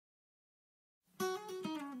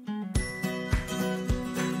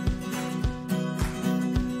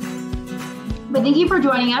But thank you for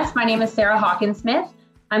joining us. My name is Sarah Hockensmith.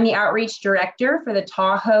 I'm the Outreach Director for the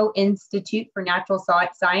Tahoe Institute for Natural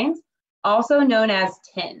Science, also known as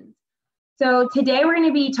TINS. So today we're going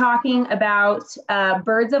to be talking about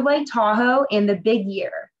birds of Lake Tahoe and the Big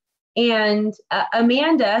Year. And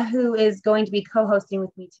Amanda, who is going to be co-hosting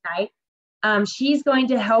with me tonight, she's going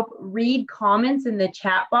to help read comments in the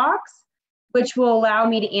chat box, which will allow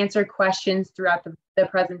me to answer questions throughout the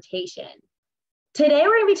presentation. Today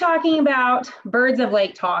we're going to be talking about birds of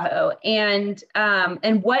Lake Tahoe and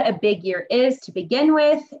what a big year is to begin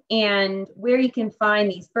with, and where you can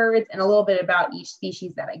find these birds, and a little bit about each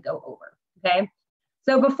species that I go over. Okay,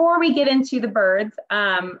 so before we get into the birds,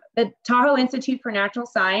 the Tahoe Institute for Natural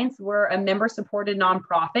Science, we're a member-supported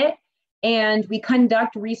nonprofit, and we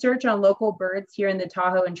conduct research on local birds here in the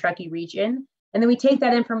Tahoe and Truckee region, and then we take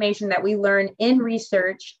that information that we learn in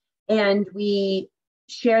research and we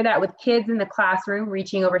share that with kids in the classroom,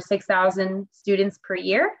 reaching over 6,000 students per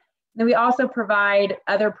year. Then we also provide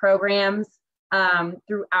other programs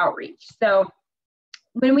through outreach. So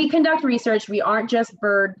when we conduct research, we aren't just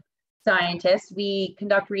bird scientists. We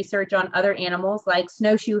conduct research on other animals like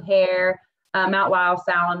snowshoe hare, Mount Lyell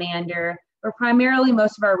salamander, but primarily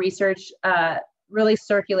most of our research really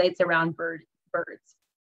circulates around birds.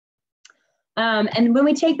 And when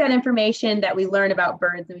we take that information that we learn about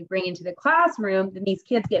birds and we bring into the classroom, then these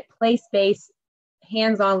kids get place-based,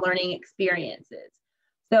 hands-on learning experiences.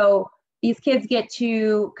 So these kids get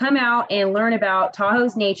to come out and learn about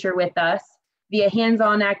Tahoe's nature with us via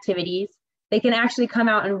hands-on activities. They can actually come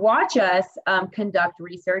out and watch us conduct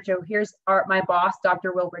research. Oh, here's my boss,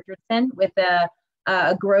 Dr. Will Richardson, with a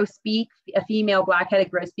grosbeak, a female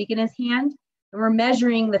black-headed grosbeak in his hand. And we're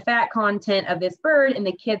measuring the fat content of this bird, and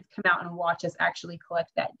the kids come out and watch us actually collect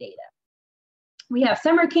that data. We have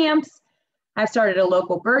summer camps. I've started a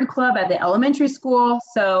local bird club at the elementary school.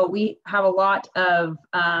 So we have a lot of,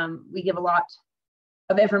 we give a lot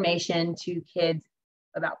of information to kids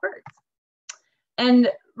about birds. And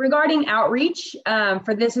regarding outreach,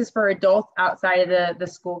 this is for adults outside of the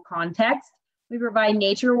school context. We provide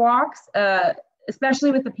nature walks. Especially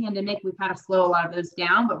with the pandemic, we've had to slow a lot of those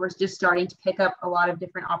down, but we're just starting to pick up a lot of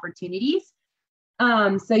different opportunities.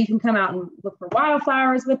 So you can come out and look for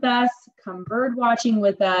wildflowers with us, come bird watching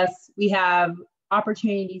with us. We have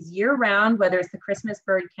opportunities year round, whether it's the Christmas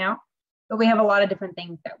bird count, but we have a lot of different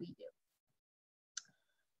things that we do.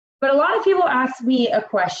 But a lot of people ask me a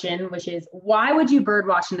question, which is, why would you bird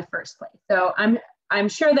watch in the first place? So I'm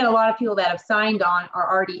sure that a lot of people that have signed on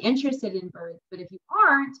are already interested in birds, but if you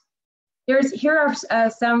aren't, here are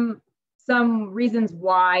some reasons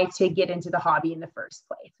why to get into the hobby in the first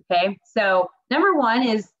place, okay? So number one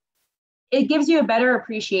is it gives you a better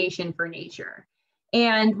appreciation for nature.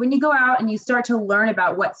 And when you go out and you start to learn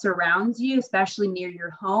about what surrounds you, especially near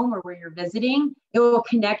your home or where you're visiting, it will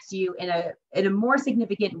connect you in a more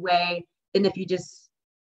significant way than if you just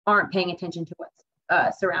aren't paying attention to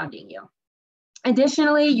what's surrounding you.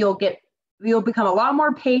 Additionally, you'll become a lot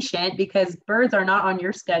more patient because birds are not on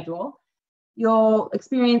your schedule. You'll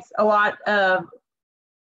experience a lot of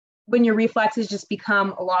when your reflexes just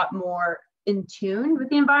become a lot more in tune with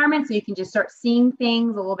the environment, so you can just start seeing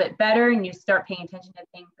things a little bit better and you start paying attention to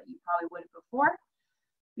things that you probably wouldn't before.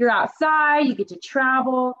 You're outside, you get to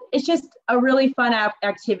travel. It's just a really fun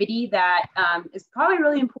activity that is probably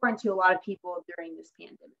really important to a lot of people during this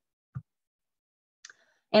pandemic.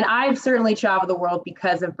 And I've certainly traveled the world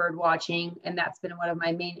because of bird watching, and that's been one of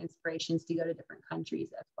my main inspirations to go to different countries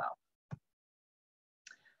as well.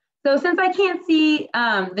 So since I can't see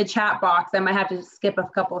the chat box, I might have to skip a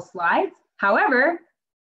couple of slides. However,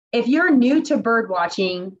 if you're new to bird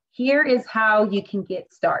watching, here is how you can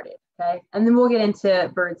get started, okay? And then we'll get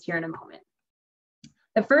into birds here in a moment.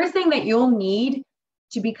 The first thing that you'll need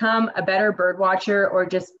to become a better bird watcher or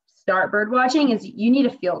just start bird watching is you need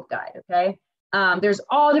a field guide, okay? There's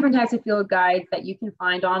all different types of field guides that you can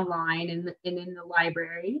find online and in the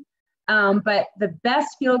library. But the best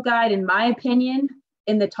field guide, in my opinion,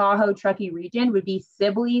 in the Tahoe Truckee region would be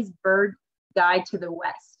Sibley's Bird Guide to the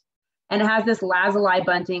West. And it has this lazuli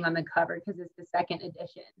bunting on the cover because it's the second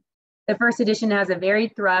edition. The first edition has a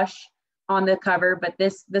varied thrush on the cover, but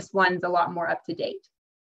this one's a lot more up to date.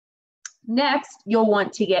 Next, you'll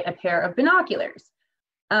want to get a pair of binoculars.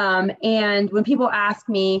 And when people ask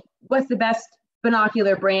me, what's the best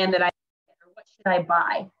binocular brand that I get, or what should I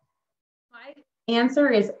buy? My answer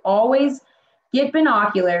is always get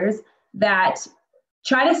binoculars that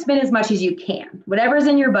try to spend as much as you can. Whatever's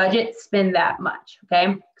in your budget, spend that much,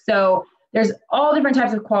 okay? So there's all different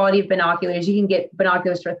types of quality of binoculars. You can get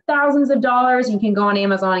binoculars for thousands of dollars. You can go on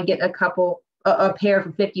Amazon and get a pair for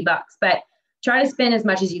 $50, but try to spend as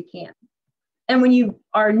much as you can. And when you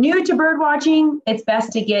are new to bird watching, it's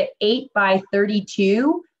best to get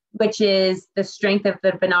 8x32, which is the strength of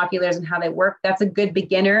the binoculars and how they work. That's a good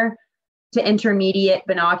beginner to intermediate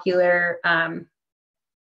binocular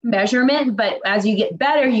measurement. But as you get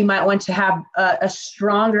better, you might want to have a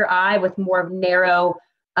stronger eye with more of narrow,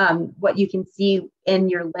 what you can see in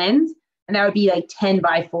your lens. And that would be like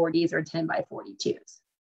 10x40s or 10x42s.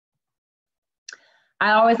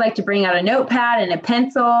 I always like to bring out a notepad and a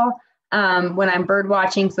pencil when I'm bird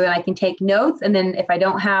watching so that I can take notes. And then if I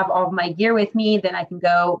don't have all of my gear with me, then I can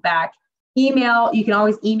go back, email. You can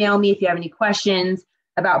always email me if you have any questions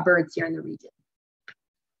about birds here in the region.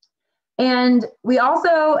 And we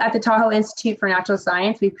also, at the Tahoe Institute for Natural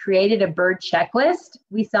Science, we've created a bird checklist.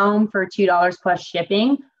 We sell them for $2 plus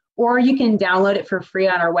shipping, or you can download it for free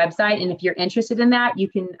on our website. And if you're interested in that, you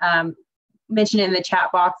can mention it in the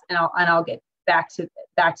chat box, and I'll get back to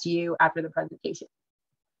you after the presentation.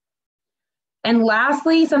 And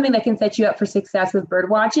lastly, something that can set you up for success with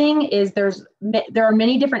bird watching is there are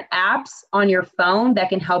many different apps on your phone that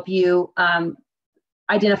can help you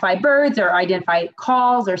identify birds or identify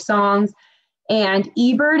calls or songs. And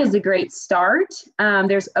eBird is a great start.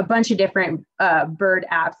 There's a bunch of different bird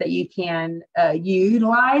apps that you can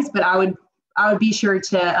utilize, but I would be sure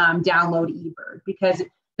to download eBird, because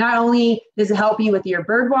not only does it help you with your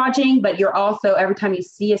bird watching, but you're also, every time you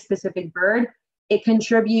see a specific bird, it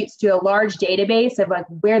contributes to a large database of like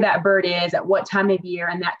where that bird is at what time of year,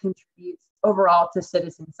 and that contributes overall to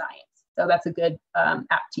citizen science. So that's a good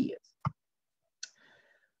app to use.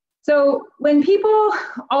 So when people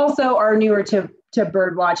also are newer to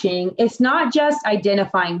bird watching, it's not just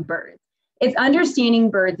identifying birds, it's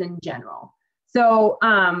understanding birds in general. So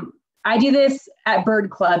I do this at Bird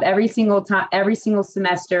Club every single time, every single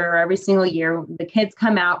semester or every single year. The kids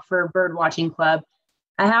come out for bird watching club.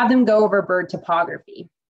 I have them go over bird topography.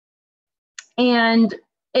 And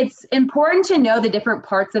it's important to know the different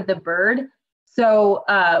parts of the bird. So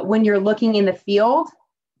when you're looking in the field,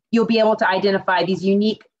 you'll be able to identify these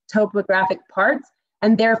unique topographic parts,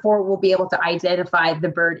 and therefore we'll be able to identify the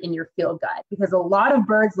bird in your field guide, because a lot of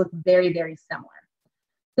birds look very, very similar.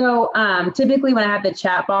 So typically when I have the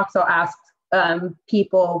chat box, I'll ask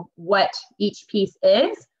people what each piece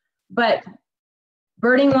is, but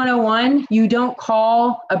Birding 101, you don't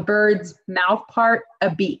call a bird's mouth part a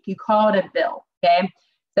beak, you call it a bill, okay?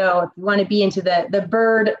 So if you want to be into the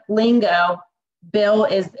bird lingo, bill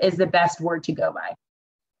is the best word to go by.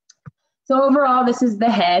 So overall, this is the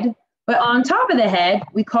head, but on top of the head,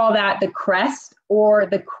 we call that the crest or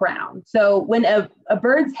the crown. So when a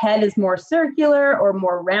bird's head is more circular or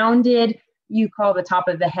more rounded, you call the top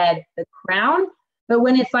of the head the crown. But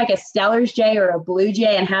when it's like a Steller's jay or a blue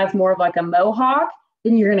jay and has more of like a mohawk,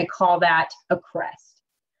 then you're going to call that a crest.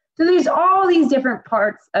 So there's all these different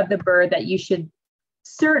parts of the bird that you should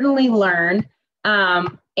certainly learn.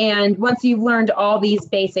 And once you've learned all these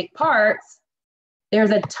basic parts, there's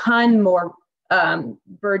a ton more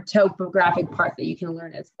bird topographic parts that you can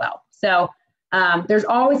learn as well. So there's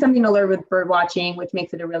always something to learn with bird watching, which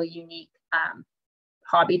makes it a really unique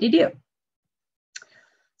hobby to do.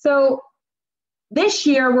 So this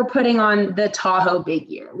year we're putting on the Tahoe Big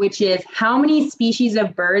Year, which is how many species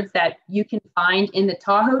of birds that you can find in the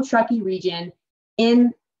Tahoe Truckee region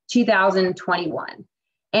in 2021.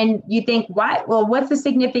 And you think, why? Well, what's the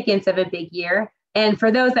significance of a big year? And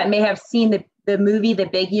for those that may have seen the movie The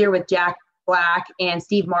Big Year with Jack Black and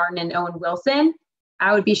Steve Martin and Owen Wilson,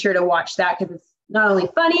 I would be sure to watch that, because it's not only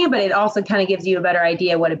funny, but it also kind of gives you a better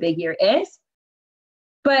idea what a big year is.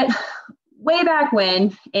 But way back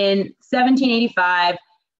when, in 1785,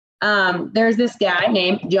 there's this guy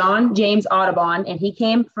named John James Audubon, and he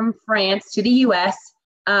came from France to the US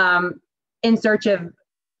in search of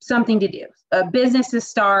something to do, a business to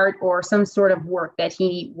start or some sort of work that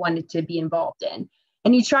he wanted to be involved in.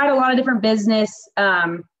 And he tried a lot of different business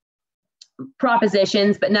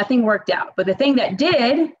propositions, but nothing worked out. But the thing that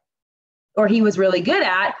did, or he was really good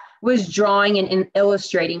at, was drawing and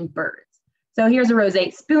illustrating birds. So here's a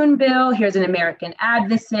roseate spoonbill, here's an American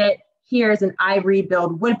advocate, here's an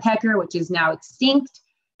ivory-billed woodpecker, which is now extinct,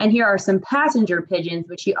 and here are some passenger pigeons,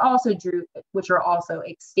 which he also drew, which are also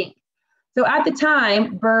extinct. So at the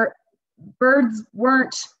time, birds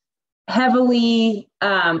weren't heavily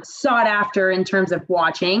sought after in terms of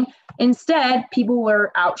watching. Instead, people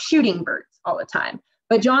were out shooting birds all the time.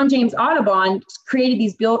 But John James Audubon created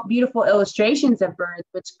these beautiful illustrations of birds,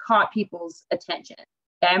 which caught people's attention,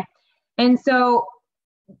 okay? And so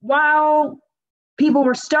while people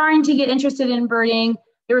were starting to get interested in birding,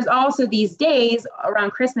 there was also these days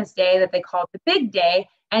around Christmas Day that they called the big day,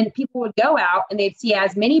 and people would go out and they'd see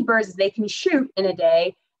as many birds as they can shoot in a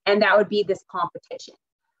day, and that would be this competition.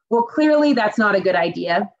 Well, clearly that's not a good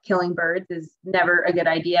idea. Killing birds is never a good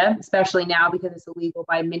idea, especially now because it's illegal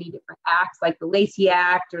by many different acts like the Lacey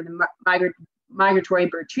Act or the Migratory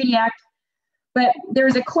Bird Treaty Act. But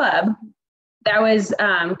there's a club that was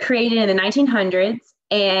created in the 1900s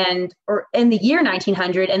or in the year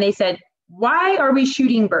 1900, and they said, why are we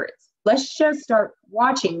shooting birds? Let's just start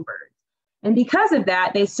watching birds. And because of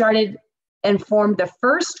that, they started and formed the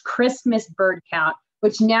first Christmas bird count,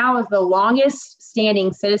 which now is the longest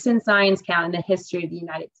standing citizen science count in the history of the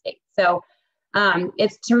United States. So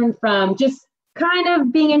it's turned from just kind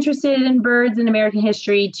of being interested in birds in American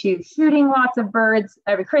history to shooting lots of birds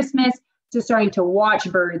every Christmas to starting to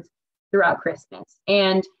watch birds throughout Christmas.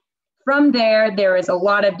 And from there, there is a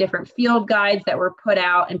lot of different field guides that were put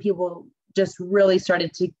out, and people just really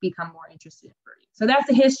started to become more interested in birding. So that's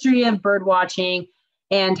the history of bird watching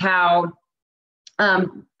and how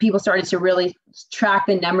people started to really track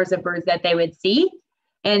the numbers of birds that they would see.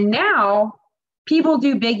 And now people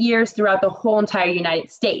do big years throughout the whole entire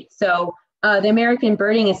United States. So the American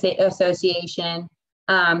Birding Association,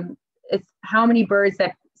 it's how many birds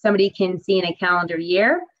that somebody can see in a calendar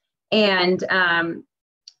year. And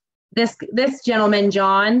this gentleman,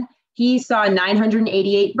 John, he saw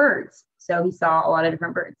 988 birds. So he saw a lot of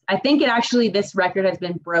different birds. I think this record has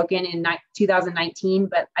been broken in 2019,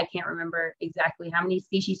 but I can't remember exactly how many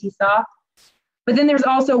species he saw. But then there's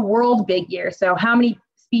also World Big Year. So how many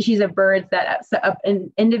species of birds that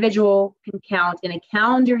an individual can count in a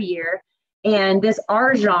calendar year. And this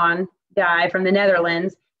Arjan guy from the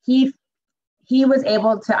Netherlands, he was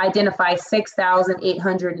able to identify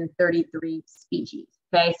 6,833 species.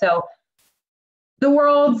 Okay, so the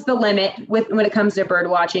world's the limit when it comes to bird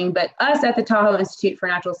watching, but us at the Tahoe Institute for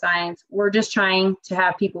Natural Science, we're just trying to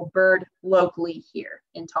have people bird locally here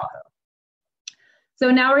in Tahoe.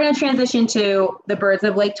 So now we're going to transition to the birds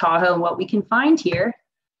of Lake Tahoe and what we can find here.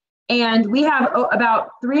 And we have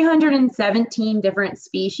about 317 different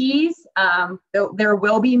species. There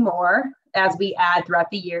will be more as we add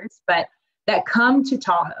throughout the years, but that come to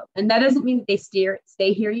Tahoe. And that doesn't mean that they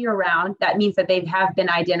stay here year round. That means that they have been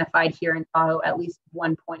identified here in Tahoe at least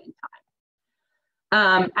one point in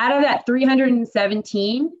time. Out of that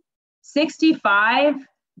 317, 65,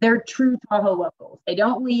 they're true Tahoe locals. They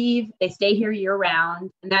don't leave, they stay here year round.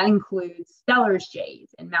 And that includes Steller's jays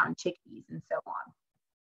and mountain chickadees and so on.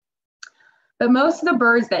 But most of the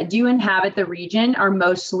birds that do inhabit the region are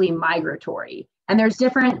mostly migratory. And there's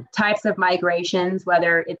different types of migrations,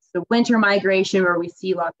 whether it's the winter migration where we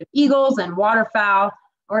see lots of eagles and waterfowl,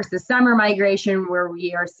 or it's the summer migration where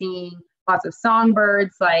we are seeing lots of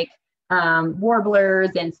songbirds like warblers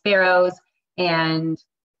and sparrows and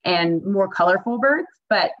more colorful birds.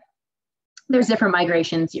 But there's different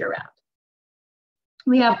migrations year round.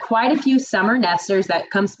 We have quite a few summer nesters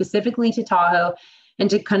that come specifically to Tahoe and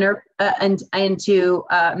to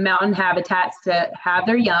mountain habitats to have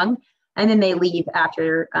their young. And then they leave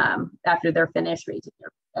after they're finished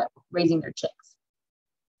raising their chicks.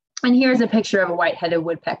 And here's a picture of a white-headed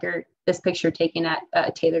woodpecker, this picture taken at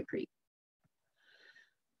Taylor Creek.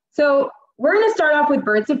 So we're going to start off with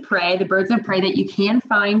birds of prey, the birds of prey that you can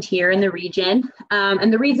find here in the region.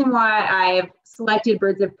 And the reason why I've selected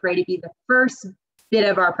birds of prey to be the first bit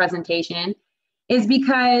of our presentation is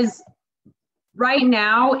because right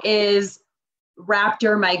now is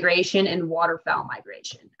raptor migration and waterfowl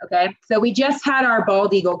migration. Okay, so we just had our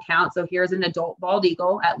bald eagle count. So here's an adult bald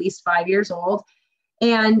eagle, at least 5 years old.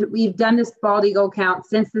 And we've done this bald eagle count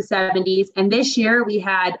since the 70s. And this year we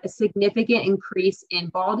had a significant increase in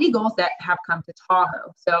bald eagles that have come to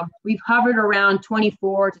Tahoe. So we've hovered around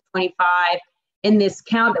 24 to 25 in this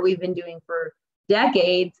count that we've been doing for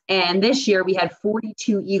decades. And this year we had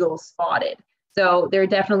 42 eagles spotted. So there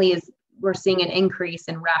definitely is, we're seeing an increase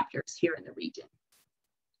in raptors here in the region.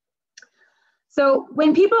 So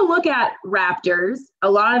when people look at raptors, a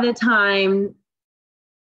lot of the time,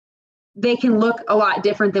 they can look a lot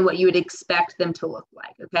different than what you would expect them to look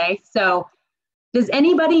like, okay? So does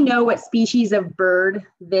anybody know what species of bird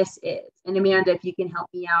this is? And Amanda, if you can help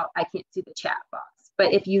me out, I can't see the chat box.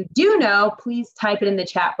 But if you do know, please type it in the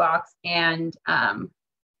chat box and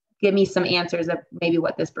give me some answers of maybe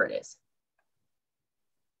what this bird is.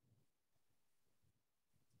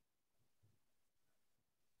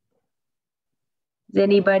 Is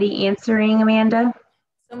anybody answering, Amanda?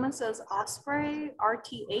 Someone says osprey,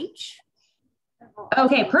 RTH.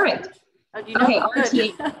 Okay, perfect. Oh, do you know? Okay,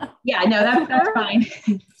 RTH. Yeah, no, that's fine.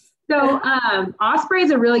 So osprey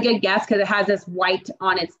is a really good guess because it has this white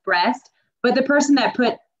on its breast. But the person that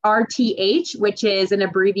put RTH, which is an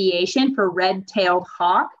abbreviation for red-tailed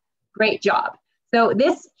hawk, great job. So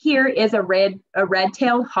this here is a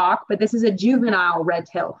red-tailed hawk, but this is a juvenile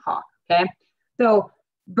red-tailed hawk, okay? So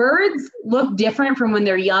birds look different from when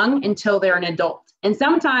they're young until they're an adult. And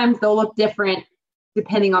sometimes they'll look different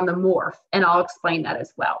depending on the morph, and I'll explain that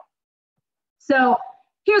as well. So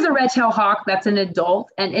here's a red-tailed hawk that's an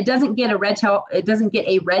adult, and it doesn't get a red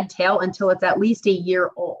tail until it's at least a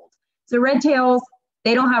year old. So red tails,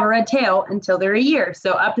 they don't have a red tail until they're a year.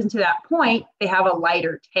 So up until that point, they have a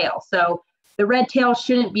lighter tail. So the red tail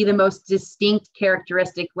shouldn't be the most distinct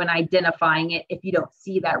characteristic when identifying it if you don't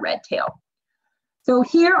see that red tail. So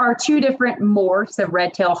here are two different morphs of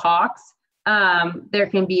red-tailed hawks. There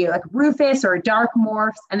can be like rufous or dark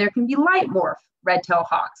morphs, and there can be light morph red-tailed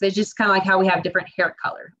hawks. It's just kind of like how we have different hair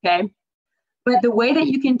color, okay? But the way that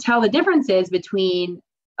you can tell the differences between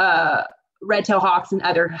red-tailed hawks and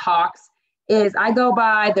other hawks is I go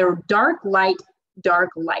by the dark, light,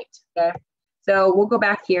 okay? So we'll go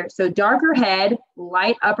back here. So darker head,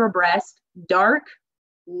 light upper breast, dark,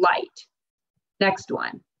 light. Next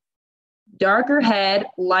one. Darker head,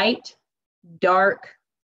 light, dark,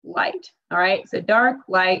 light. All right, so dark,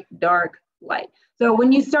 light, dark, light. So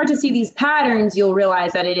when you start to see these patterns, you'll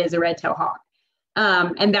realize that it is a red-tailed hawk.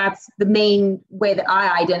 And that's the main way that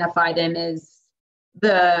I identify them is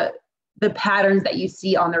the patterns that you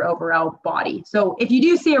see on their overall body. So if you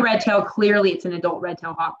do see a red tail, clearly it's an adult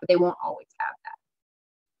red-tailed hawk, but they won't always have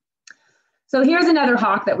that. So here's another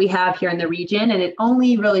hawk that we have here in the region, and it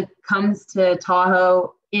only really comes to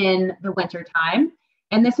Tahoe in the winter time.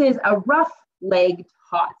 And this is a rough-legged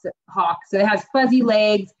hawk. So it has fuzzy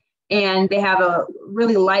legs, and they have a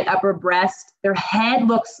really light upper breast. Their head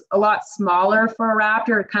looks a lot smaller for a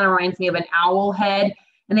raptor. It kind of reminds me of an owl head.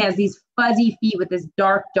 And it has these fuzzy feet with this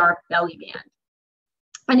dark, dark belly band.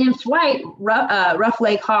 And in flight,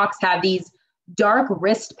 rough-legged hawks have these dark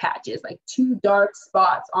wrist patches, like two dark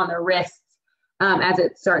spots on their wrists as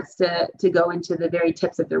it starts to go into the very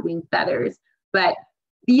tips of their wing feathers. But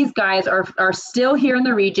these guys are still here in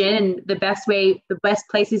the region, and the best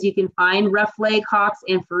places you can find rough-legged hawks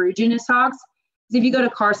and ferruginous hawks is if you go to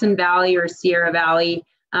Carson Valley or Sierra Valley.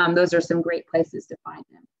 Those are some great places to find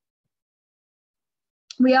them.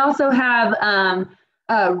 We also have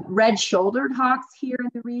red-shouldered hawks here in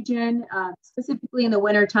the region, specifically in the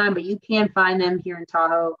wintertime, but you can find them here in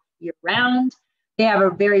Tahoe year-round. They have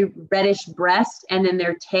a very reddish breast, and then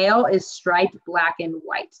their tail is striped black and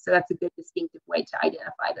white. So that's a good distinctive way to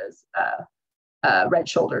identify those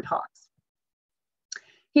red-shouldered hawks.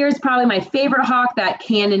 Here's probably my favorite hawk that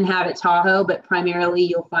can inhabit Tahoe, but primarily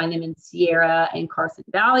you'll find them in Sierra and Carson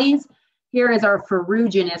Valleys. Here is our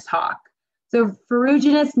ferruginous hawk. So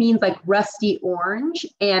ferruginous means like rusty orange,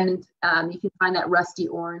 and you can find that rusty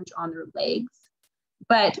orange on their legs.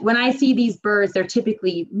 But when I see these birds, they're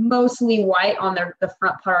typically mostly white on the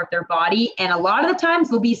front part of their body. And a lot of the times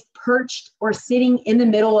they'll be perched or sitting in the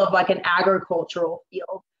middle of like an agricultural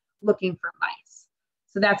field looking for mice.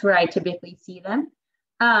 So that's where I typically see them.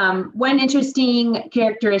 One interesting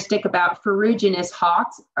characteristic about ferruginous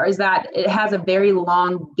hawks is that it has a very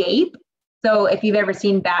long gape. So if you've ever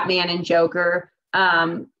seen Batman and Joker,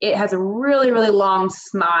 it has a really, really long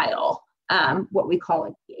smile, what we call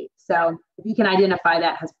a gape. So if you can identify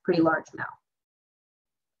that, it has a pretty large mouth.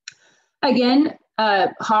 Again,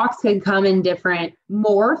 hawks can come in different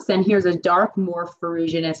morphs, and here's a dark morph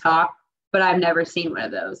ferruginous hawk, but I've never seen one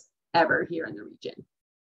of those ever here in the region.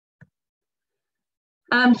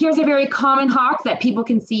 Here's a very common hawk that people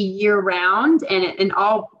can see year-round and in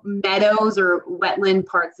all meadows or wetland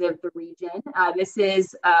parts of the region. This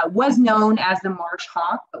was known as the marsh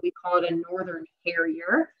hawk, but we call it a northern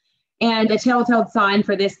harrier. And the telltale sign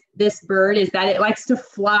for this bird is that it likes to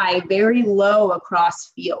fly very low across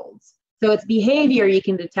fields. So its behavior, you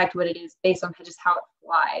can detect what it is based on just how it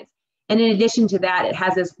flies. And in addition to that, it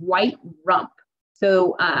has this white rump.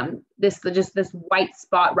 So this white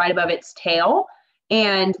spot right above its tail.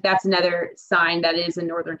 And that's another sign that it is a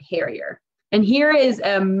northern harrier. And here is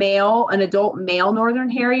an adult male northern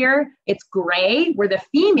harrier. It's gray, where the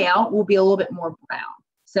female will be a little bit more brown.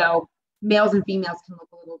 So males and females can look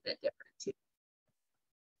a little bit different too.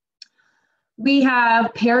 We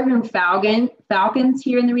have peregrine falcons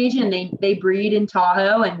here in the region. They breed in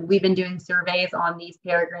Tahoe, and we've been doing surveys on these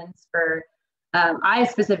peregrines for, I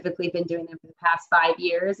specifically been doing them for the past 5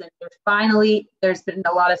 years. And there's been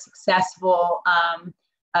a lot of successful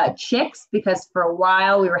chicks, because for a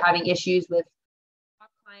while we were having issues with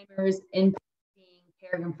rock climbers in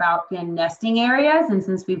peregrine falcon nesting areas. And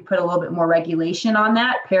since we've put a little bit more regulation on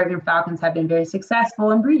that, peregrine falcons have been very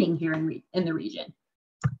successful in breeding here in the region.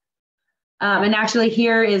 And actually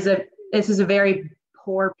this is a very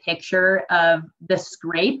poor picture of the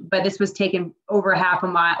scrape, but this was taken over half a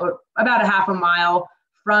mile, or about a half a mile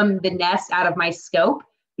from the nest out of my scope.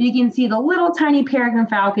 You can see the little tiny peregrine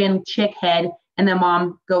falcon chick head and the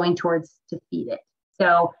mom going towards to feed it.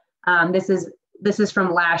 So this is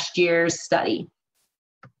from last year's study.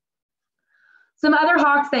 Some other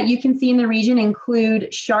hawks that you can see in the region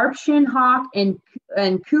include sharp-shinned hawk and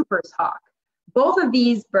Cooper's hawk. Both of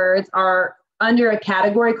these birds are under a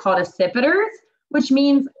category called accipiters, which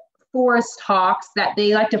means forest hawks, that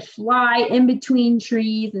they like to fly in between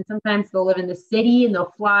trees, and sometimes they'll live in the city and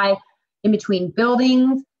they'll fly in between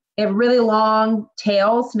buildings. They have really long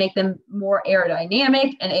tails to make them more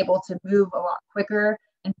aerodynamic and able to move a lot quicker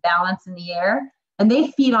and balance in the air. And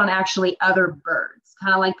they feed on actually other birds,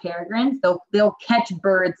 kind of like peregrines. They'll catch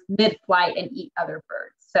birds mid-flight and eat other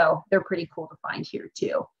birds. So they're pretty cool to find here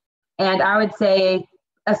too. And I would say,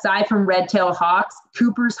 aside from red-tailed hawks,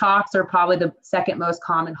 Cooper's hawks are probably the second most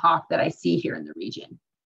common hawk that I see here in the region.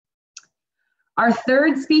 Our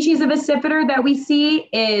third species of accipiter that we see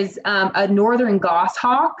is a northern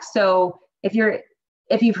goshawk. So if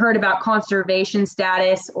you've heard about conservation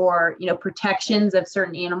status or protections of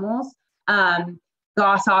certain animals,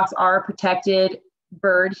 goshawks are a protected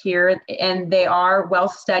bird here, and they are well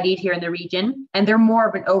studied here in the region. And they're more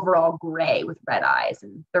of an overall gray with red eyes,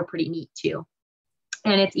 and they're pretty neat too.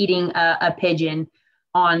 And it's eating a pigeon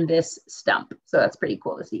on this stump, so that's pretty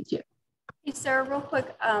cool to see too. Hey, Sarah, real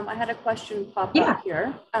quick, I had a question pop up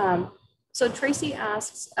here. So Tracy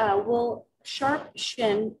asks, will sharp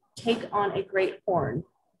shin take on a great horn?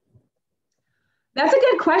 That's a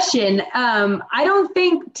good question. I don't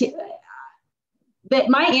think that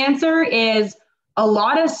my answer is a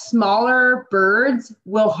lot of smaller birds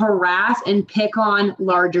will harass and pick on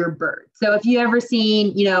larger birds. So if you ever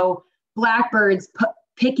seen, blackbirds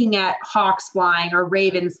picking at hawks flying or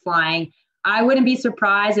ravens flying, I wouldn't be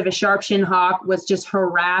surprised if a sharp-shinned hawk was just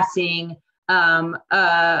harassing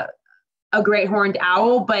a great horned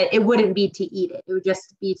owl, but it wouldn't be to eat it. It would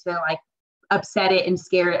just be to like upset it and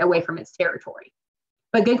scare it away from its territory.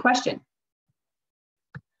 But good question.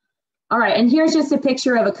 All right, and here's just a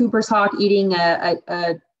picture of a Cooper's hawk eating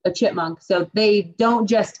a chipmunk. So they don't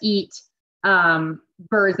just eat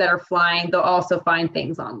birds that are flying, they'll also find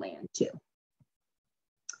things on land too.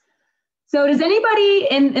 So does anybody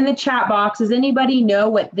in the chat box, does anybody know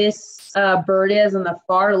what this bird is on the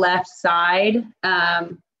far left side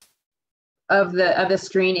of the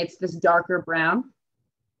screen? It's this darker brown.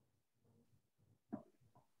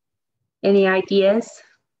 Any ideas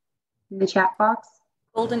in the chat box?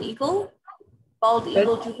 Golden eagle, bald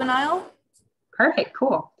eagle juvenile. Perfect,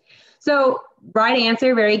 cool. So right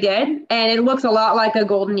answer, very good. And it looks a lot like a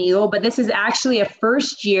golden eagle, but this is actually a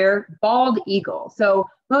first-year bald eagle. So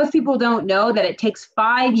most people don't know that it takes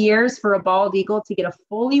 5 years for a bald eagle to get a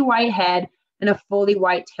fully white head and a fully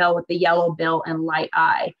white tail with the yellow bill and light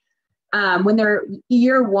eye. When they're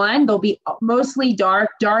year one, they'll be mostly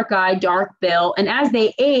dark eye, dark bill. And as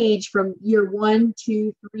they age from year 1,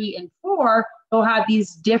 2, 3, and 4, they'll have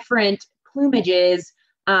these different plumages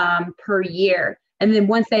per year. And then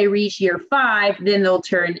once they reach year 5, then they'll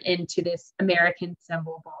turn into this American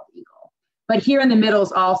symbol bald eagle. But here in the middle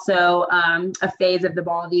is also a phase of the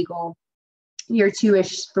bald eagle, year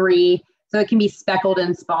 2-ish, 3. So it can be speckled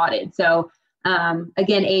and spotted. So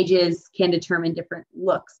again, ages can determine different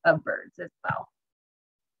looks of birds as well.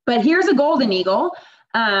 But here's a golden eagle.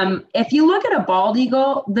 If you look at a bald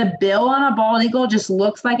eagle, the bill on a bald eagle just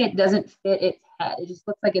looks like it doesn't fit its head. It just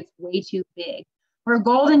looks like it's way too big. For a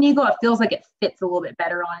golden eagle, it feels like it fits a little bit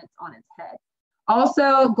better on its head.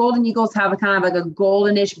 Also, golden eagles have a kind of like a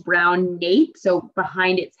goldenish brown nape, so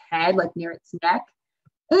behind its head, like near its neck.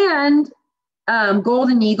 And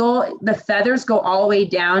golden eagle, the feathers go all the way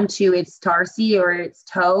down to its tarsi or its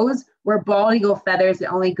toes, where bald eagle feathers,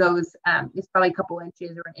 it only goes, it's probably a couple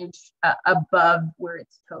inches or an inch above where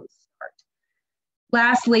its toes start.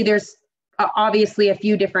 Lastly, there's obviously a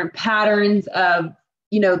few different patterns of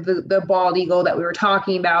the bald eagle that we were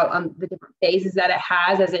talking about on the different phases that it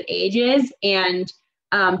has as it ages. And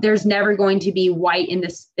there's never going to be white in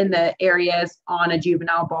the areas on a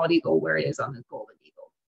juvenile bald eagle where it is on the golden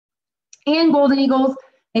eagle. And golden eagles,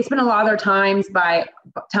 they spend a lot of their time by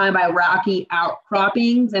rocky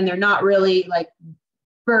outcroppings, and they're not really like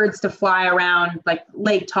birds to fly around like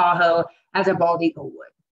Lake Tahoe as a bald eagle would.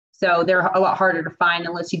 So they're a lot harder to find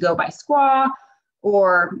unless you go by squaw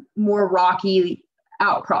or more rocky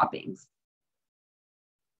outcroppings.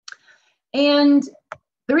 And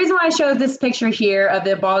the reason why I showed this picture here of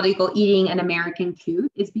the bald eagle eating an American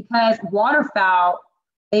coot is because waterfowl,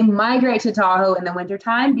 they migrate to Tahoe in the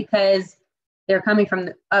wintertime because they're coming from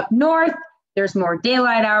up north There's more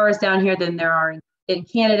daylight hours down here than there are in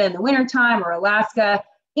Canada in the wintertime or Alaska.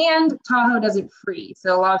 And Tahoe doesn't freeze.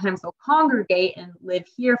 So a lot of times they'll congregate and live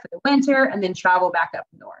here for the winter and then travel back up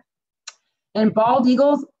north. And bald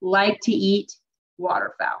eagles like to eat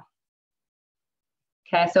waterfowl.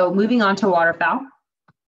 Okay, so moving on to waterfowl.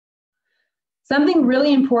 Something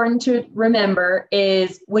really important to remember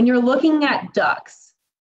is when you're looking at ducks,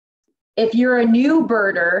 if you're a new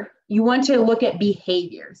birder, you want to look at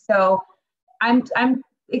behavior. So I'm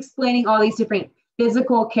explaining all these different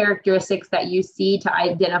physical characteristics that you see to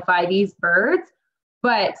identify these birds,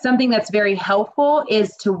 but something that's very helpful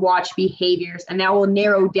is to watch behaviors, and that will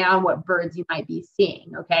narrow down what birds you might be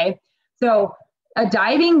seeing, okay? So a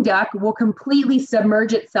diving duck will completely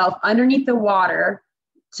submerge itself underneath the water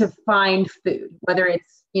to find food, whether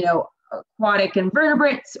it's, you know, aquatic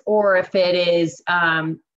invertebrates or if it is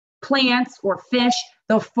plants or fish,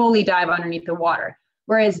 they'll fully dive underneath the water.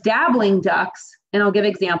 Whereas dabbling ducks, and I'll give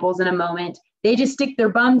examples in a moment, they just stick their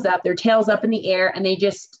bums up, their tails up in the air, and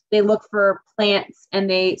they look for plants and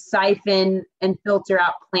they siphon and filter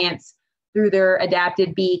out plants through their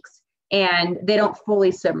adapted beaks, and they don't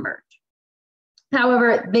fully submerge.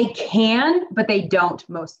 However, they can, but they don't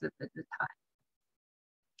most of the time.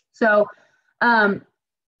 So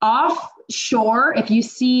offshore, if you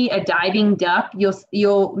see a diving duck,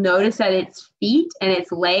 you'll notice that its feet and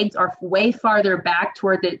its legs are way farther back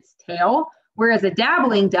toward its tail. Whereas a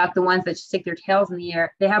dabbling duck, the ones that stick their tails in the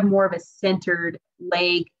air, they have more of a centered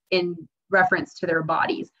leg in reference to their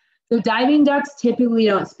bodies. So diving ducks typically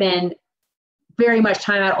don't spend very much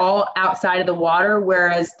time at all outside of the water,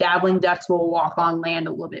 whereas dabbling ducks will walk on land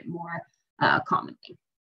a little bit more commonly.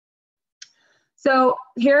 So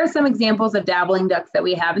here are some examples of dabbling ducks that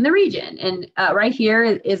we have in the region. And right here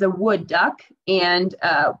is a wood duck, and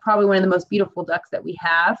probably one of the most beautiful ducks that we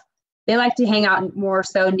have. They like to hang out more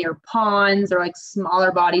so near ponds or like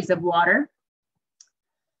smaller bodies of water.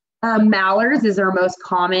 Mallards is our most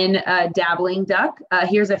common dabbling duck.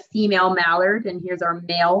 Here's a female mallard, and here's our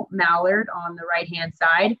male mallard on the right-hand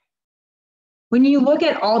side. When you look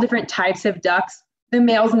at all different types of ducks, the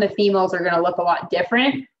males and the females are going to look a lot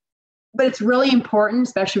different. But it's really important,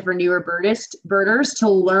 especially for newer birders, to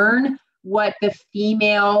learn what the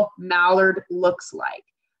female mallard looks like.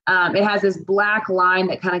 It has this black line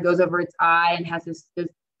that kind of goes over its eye and has this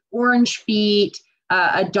orange feet,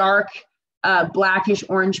 a dark blackish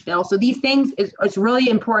orange bill. So these things, it's really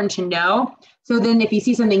important to know. So then if you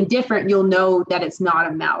see something different, you'll know that it's not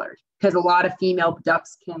a mallard, because a lot of female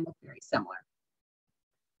ducks can look very similar.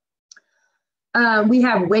 We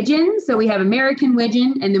have widgeons, so we have American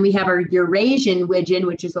widgeon, and then we have our Eurasian widgeon,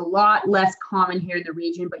 which is a lot less common here in the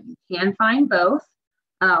region, but you can find both.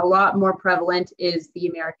 A lot more prevalent is the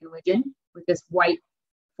American widgeon with this white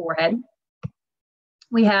forehead.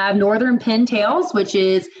 We have northern pintails, which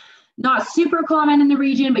is not super common in the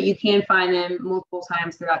region, but you can find them multiple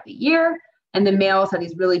times throughout the year. And the males have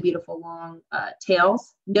these really beautiful long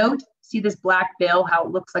tails. Note, see this black bill, how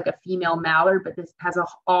it looks like a female mallard, but this has an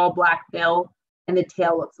all black bill, and the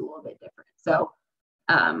tail looks a little bit different. So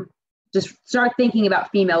just start thinking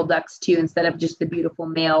about female ducks too, instead of just the beautiful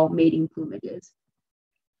male mating plumages.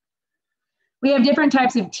 We have different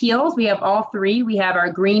types of teals. We have all three. We have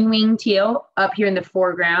our green-winged teal up here in the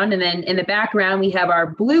foreground, and then in the background, we have our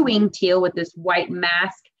blue-winged teal with this white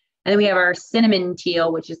mask, and then we have our cinnamon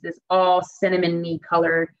teal, which is this all cinnamon-y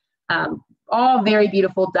colored, all very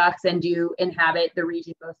beautiful ducks, and do inhabit the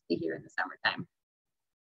region mostly here in the summertime.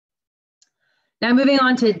 Now moving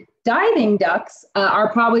on to diving ducks,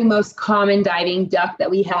 our probably most common diving duck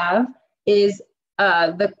that we have is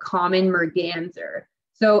the common merganser.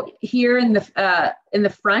 So here in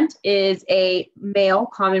the front is a male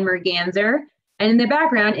common merganser, and in the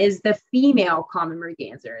background is the female common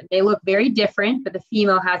merganser. They look very different, but the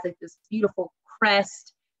female has like this beautiful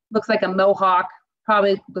crest, looks like a mohawk,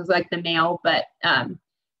 probably looks like the male, but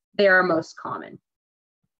they are most common.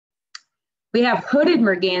 We have hooded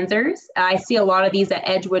mergansers. I see a lot of these at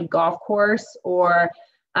Edgewood Golf Course or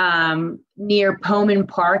near Poman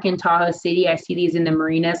Park in Tahoe City. I see these in the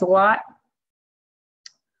marinas a lot.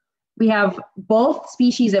 We have both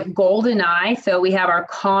species of goldeneye. So we have our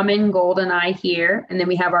common goldeneye here, and then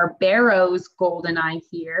we have our Barrow's goldeneye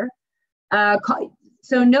here.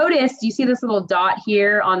 So notice, you see this little dot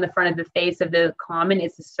here on the front of the face of the common?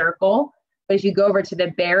 It's a circle. But if you go over to the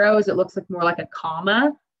Barrow's, it looks like more like a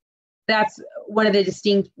comma. That's one of the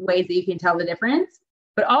distinct ways that you can tell the difference.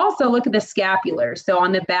 But also look at the scapular. So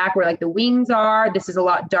on the back where like the wings are, this is a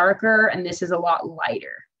lot darker and this is a lot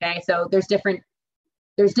lighter. Okay, so there's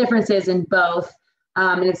differences in both.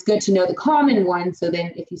 And it's good to know the common one. So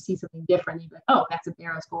then if you see something different, you're like, oh, that's a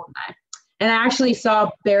Barrow's goldeneye. And I actually saw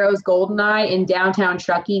Barrow's goldeneye in downtown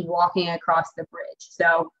Truckee walking across the bridge.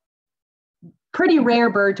 So pretty rare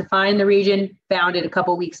bird to find in the region. Found it a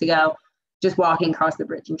couple weeks ago, just walking across the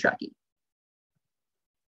bridge in Truckee.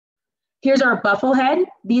 Here's our bufflehead.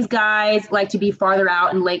 These guys like to be farther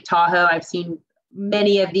out in Lake Tahoe. I've seen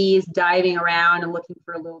many of these diving around and looking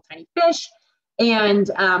for little tiny fish. And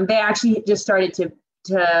they actually just started to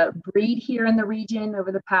breed here in the region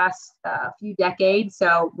over the past few decades.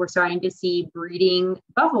 So we're starting to see breeding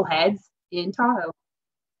buffleheads in Tahoe.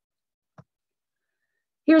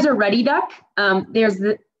 Here's a ruddy duck.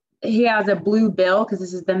 He has a blue bill because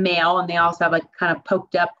this is the male, and they also have like kind of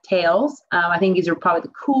poked up tails. I think these are probably the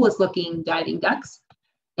coolest looking diving ducks.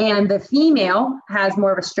 And the female has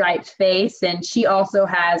more of a striped face, and she also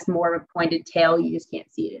has more of a pointed tail. You just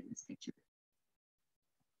can't see it in this picture.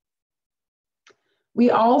 We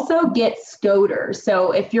also get scoters.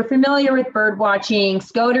 So if you're familiar with bird watching,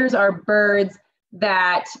 scoters are birds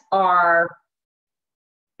that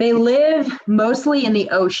they live mostly in the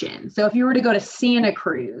ocean. So if you were to go to Santa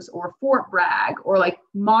Cruz or Fort Bragg or like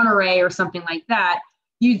Monterey or something like that,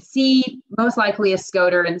 you'd see most likely a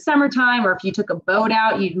scoter in the summertime, or if you took a boat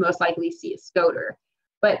out, you'd most likely see a scoter.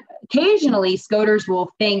 But occasionally scoters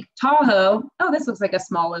will think Tahoe, oh, this looks like a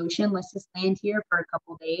small ocean. Let's just land here for a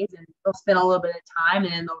couple of days, and they'll spend a little bit of time,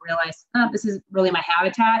 and then they'll realize, oh, this is really my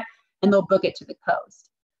habitat, and they'll book it to the coast.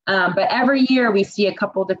 But every year we see a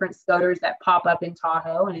couple different scoters that pop up in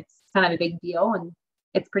Tahoe, and it's kind of a big deal, and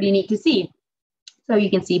it's pretty neat to see. So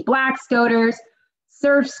you can see black scoters,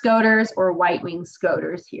 surf scoters, or white-winged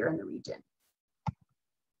scoters here in the region.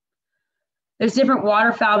 There's different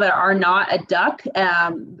waterfowl that are not a duck.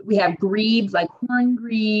 We have grebes, like horned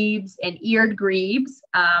grebes and eared grebes.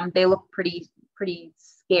 They look pretty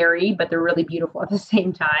scary, but they're really beautiful at the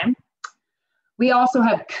same time. We also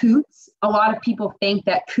have coots. A lot of people think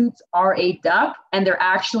that coots are a duck, and they're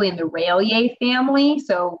actually in the railier family.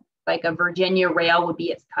 So like a Virginia rail would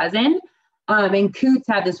be its cousin. And coots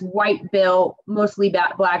have this white bill, mostly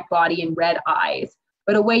black body and red eyes.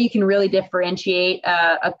 But a way you can really differentiate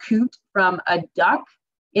a coot from a duck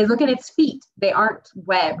is look at its feet. They aren't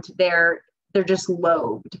webbed. They're just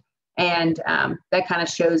lobed. And that kind of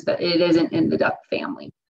shows that it isn't in the duck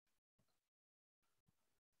family.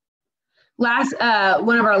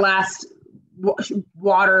 One of our last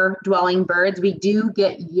water dwelling birds, we do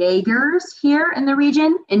get Jaegers here in the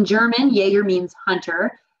region. In German, Jaeger means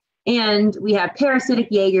hunter. And we have parasitic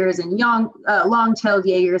Jaegers and long-tailed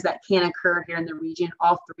Jaegers that can occur here in the region.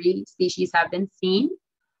 All three species have been seen.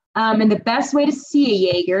 And the best way to see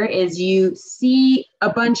a Jaeger is you see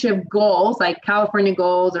a bunch of gulls, like California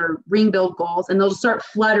gulls or ring-billed gulls, and they'll just start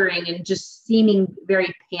fluttering and just seeming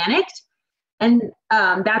very panicked. And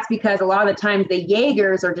that's because a lot of the times the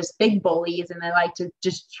Jaegers are just big bullies, and they like to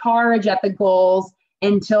just charge at the gulls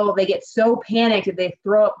until they get so panicked that they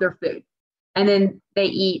throw up their food. And then they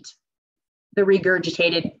eat the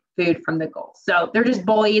regurgitated food from the gulls. So they're just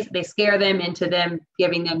bullies. They scare them into them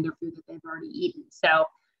giving them their food that they've already eaten. So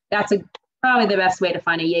that's probably the best way to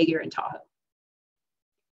find a Jaeger in Tahoe.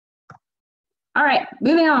 All right,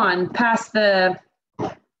 moving on past the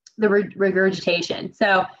regurgitation.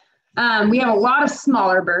 So we have a lot of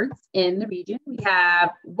smaller birds in the region. We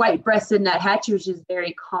have white-breasted nuthatch, which is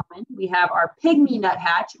very common. We have our pygmy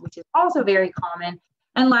nuthatch, which is also very common.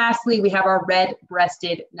 And lastly, we have our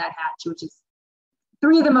red-breasted nuthatch, which is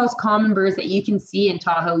three of the most common birds that you can see in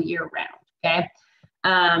Tahoe year-round, okay?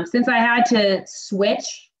 Since I had to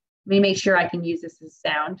switch, let me make sure I can use this as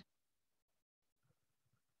sound.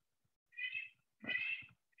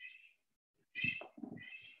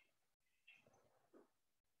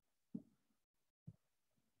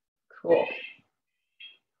 Cool.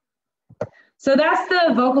 So that's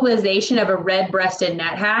the vocalization of a red-breasted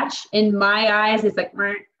nuthatch. In my eyes, it's like,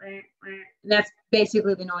 and that's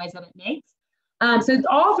basically the noise that it makes. So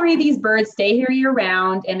all three of these birds stay here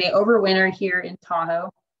year-round, and they overwinter here in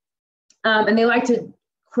Tahoe. And they like to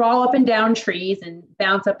crawl up and down trees and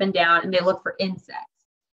bounce up and down, and they look for insects.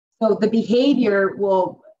 So the behavior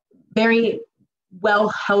will very well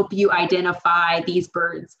help you identify these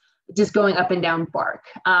birds just going up and down bark.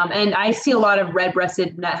 And I see a lot of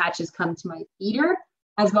red-breasted nuthatches come to my feeder,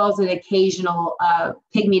 as well as an occasional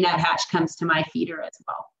pygmy nuthatch comes to my feeder as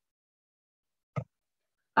well.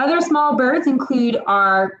 Other small birds include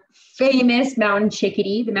our famous mountain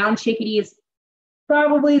chickadee. The mountain chickadee is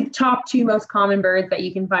probably the top two most common birds that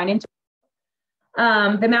you can find in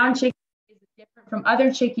the mountain chickadee is different from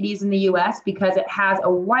other chickadees in the US because it has a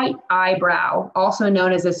white eyebrow, also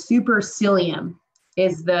known as a supercilium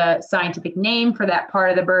is the scientific name for that part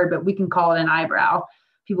of the bird, but we can call it an eyebrow.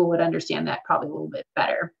 People would understand that probably a little bit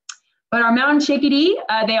better. But our mountain chickadee,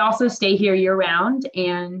 they also stay here year round,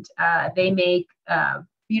 and they make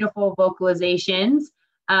beautiful vocalizations.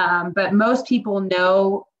 But most people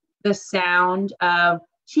know the sound of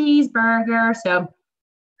cheeseburger.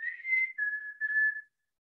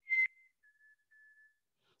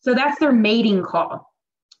 So that's their mating call.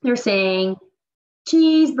 They're saying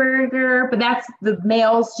cheeseburger, but that's the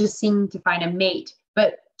males just seem to find a mate.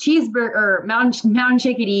 But cheeseburger, mountain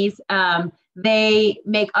chickadees, they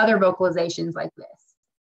make other vocalizations like this.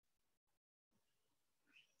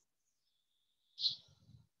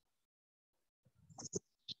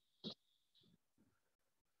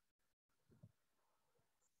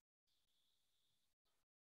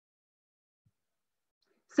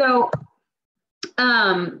 So,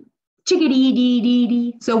 chickadee dee dee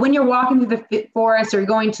dee. So when you're walking through the forest or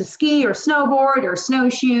going to ski or snowboard or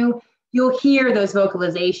snowshoe, you'll hear those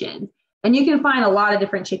vocalizations. And you can find a lot of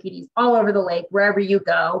different chickadees all over the lake, wherever you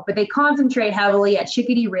go, but they concentrate heavily at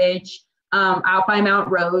Chickadee Ridge, out by Mount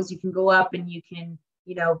Rose. You can go up and you can,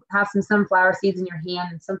 have some sunflower seeds in your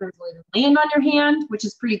hand, and sometimes they'll even land on your hand, which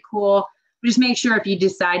is pretty cool. But just make sure if you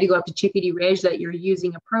decide to go up to Chickadee Ridge that you're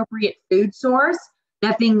using appropriate food source,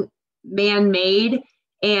 nothing man-made,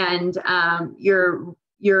 and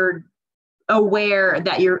you're aware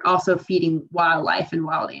that you're also feeding wildlife and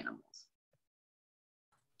wild animals.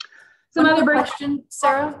 Some other question,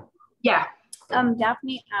 Sarah? Yeah.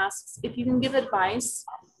 Daphne asks if you can give advice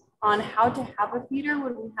on how to have a feeder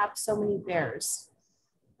when we have so many bears.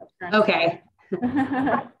 Okay.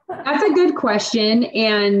 That's a good question.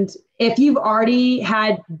 And if you've already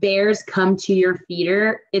had bears come to your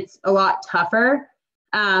feeder, it's a lot tougher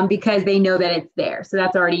because they know that it's there. So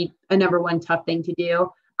that's already a number one tough thing to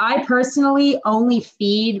do. I personally only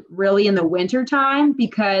feed really in the winter time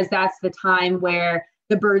because that's the time where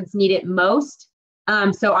the birds need it most.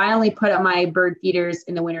 So I only put up my bird feeders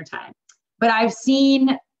in the wintertime. But I've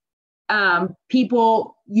seen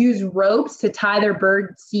people use ropes to tie their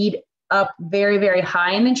bird seed up very, very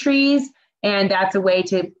high in the trees. And that's a way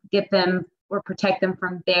to get them or protect them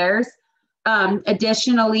from bears.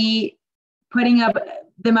 Additionally, putting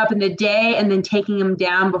them up in the day and then taking them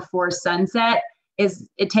down before sunset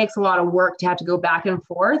it takes a lot of work to have to go back and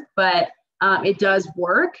forth, but it does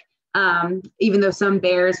work. Even though some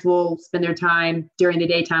bears will spend their time during the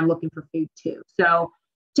daytime looking for food too. So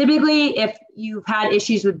typically, if you've had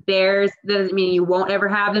issues with bears, that doesn't mean you won't ever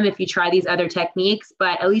have them if you try these other techniques,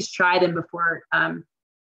 but at least try them before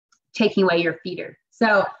taking away your feeder.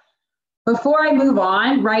 So before I move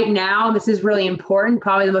on, right now, this is really important.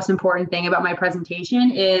 Probably the most important thing about my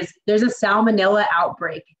presentation is there's a salmonella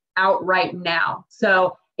outbreak out right now.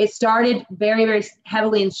 So it started very, very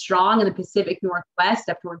heavily and strong in the Pacific Northwest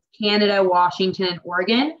up towards Canada, Washington, and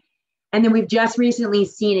Oregon. And then we've just recently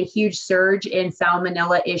seen a huge surge in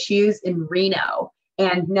salmonella issues in Reno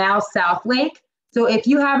and now South Lake. So if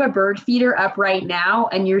you have a bird feeder up right now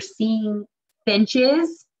and you're seeing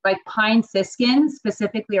finches, like pine siskins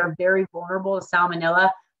specifically, are very vulnerable to salmonella,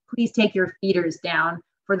 please take your feeders down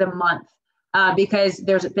for the month because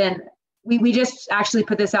there's been, we just actually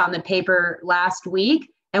put this out in the paper last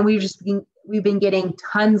week, and we've been getting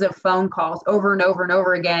tons of phone calls over and over and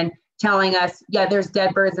over again telling us, yeah, there's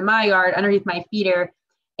dead birds in my yard underneath my feeder.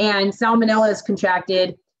 And salmonella is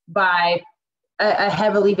contracted by a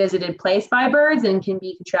heavily visited place by birds and can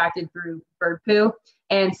be contracted through bird poo.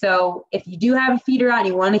 And so if you do have a feeder out and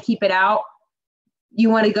you want to keep it out, you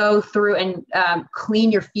want to go through and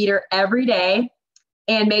clean your feeder every day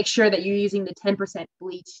and make sure that you're using the 10%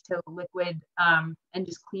 bleach to liquid and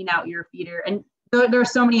just clean out your feeder. And there are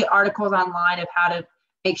so many articles online of how to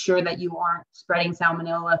make sure that you aren't spreading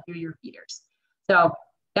salmonella through your feeders. So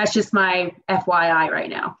that's just my FYI right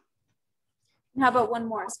now. How about one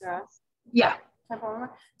more, Sarah? Yeah.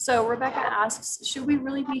 So Rebecca asks, should we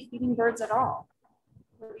really be feeding birds at all?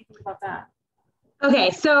 What do you think about that?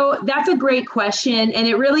 Okay, so that's a great question. And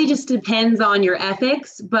it really just depends on your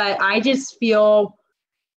ethics. But I just feel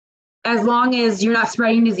as long as you're not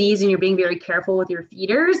spreading disease and you're being very careful with your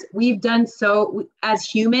feeders, we've done so as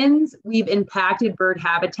humans, we've impacted bird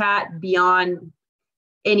habitat beyond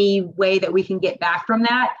any way that we can get back from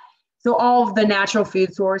that. So all of the natural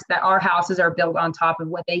food source that our houses are built on top of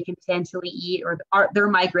what they can potentially eat or their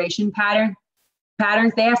migration patterns,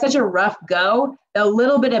 they have such a rough go. A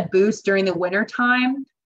little bit of boost during the winter time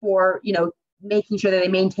for, making sure that they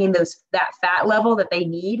maintain that fat level that they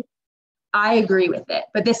need. I agree with it,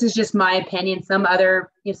 but this is just my opinion. Some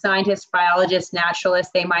other scientists, biologists,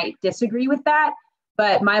 naturalists, they might disagree with that.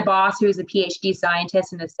 But my boss, who is a PhD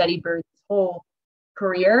scientist and has studied birds his whole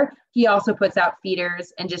career, he also puts out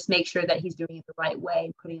feeders and just makes sure that he's doing it the right way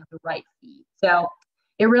and putting out the right feed. So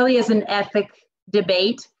it really is an ethic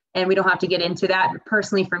debate, and we don't have to get into that. But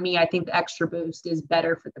personally, for me, I think the extra boost is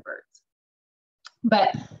better for the birds.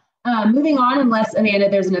 But moving on, unless Amanda,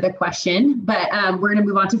 there's another question, but we're going to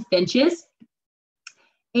move on to finches.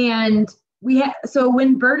 And so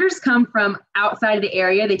when birders come from outside of the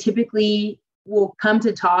area, they typically will come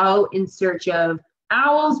to Tahoe in search of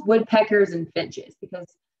owls, woodpeckers, and finches because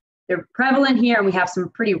they're prevalent here, and we have some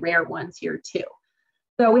pretty rare ones here too.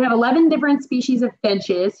 So we have 11 different species of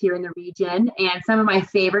finches here in the region, and some of my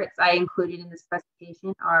favorites I included in this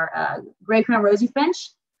presentation are gray crown rosy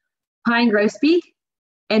finch, pine grosbeak,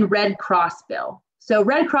 and red crossbill. So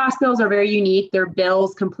red crossbills are very unique. Their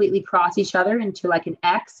bills completely cross each other into like an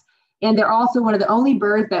X, and they're also one of the only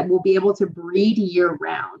birds that will be able to breed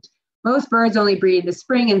year-round. Most birds only breed in the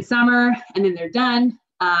spring and summer, and then they're done.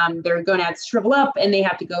 Their gonads shrivel up, and they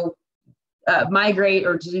have to go migrate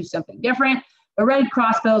or do something different. But red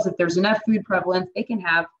crossbills, if there's enough food prevalence, they can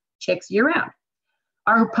have chicks year-round.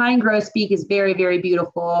 Our pine grosbeak is very, very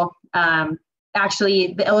beautiful.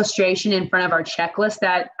 Actually, the illustration in front of our checklist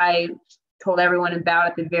that I told everyone about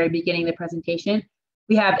at the very beginning of the presentation,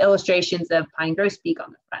 we have illustrations of pine grosbeak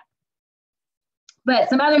on the front. But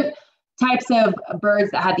some other types of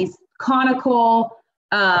birds that have these conical,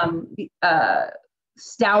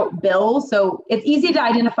 stout bills. So it's easy to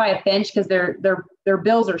identify a finch because their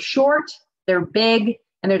bills are short, they're big,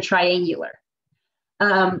 and they're triangular.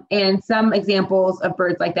 And some examples of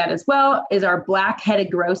birds like that as well is our black-headed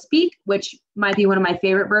grosbeak, which might be one of my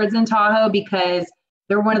favorite birds in Tahoe because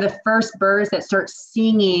they're one of the first birds that start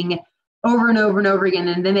singing over and over and over again,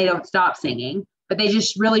 and then they don't stop singing. But they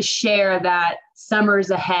just really share that summer's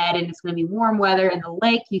ahead and it's going to be warm weather in the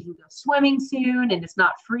lake. You can go swimming soon and it's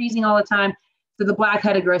not freezing all the time. So the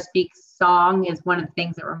black-headed grosbeak song is one of the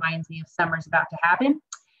things that reminds me of summer's about to happen.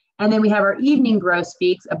 And then we have our evening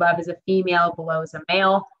grosbeaks. Above is a female, below is a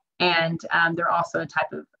male. And they're also a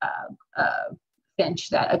type of finch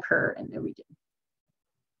that occur in the region.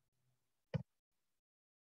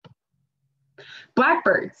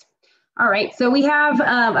 Blackbirds. All right, so we have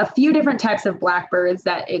a few different types of blackbirds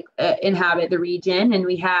that inhabit the region. And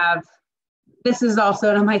we have, this is also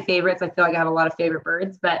one of my favorites. I feel like I have a lot of favorite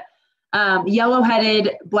birds, but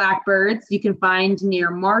yellow-headed blackbirds you can find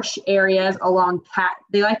near marsh areas along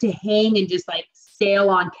they like to hang and just like sail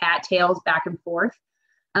on cattails back and forth.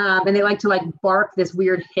 And they like to like bark this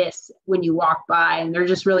weird hiss when you walk by, and they're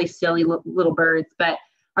just really silly little birds. But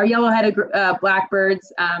our yellow-headed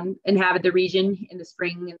blackbirds inhabit the region in the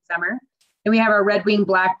spring and summer. And we have our red-winged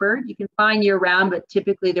blackbird. You can find year-round, but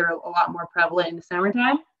typically they're a lot more prevalent in the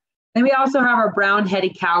summertime. Then we also have our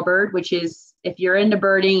brown-headed cowbird, which is, if you're into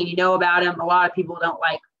birding and you know about them, a lot of people don't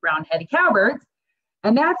like brown-headed cowbirds.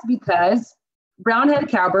 And that's because brown-headed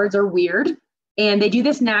cowbirds are weird, and they do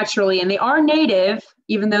this naturally, and they are native,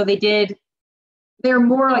 even though they're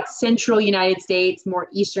more like central United States, more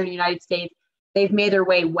eastern United States. They've made their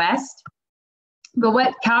way west. But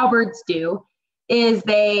what cowbirds do is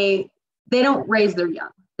they don't raise their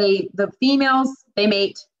young. The females, they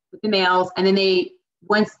mate with the males, and then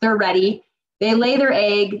once they're ready, they lay their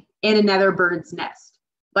egg in another bird's nest,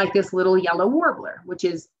 like this little yellow warbler, which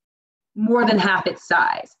is more than half its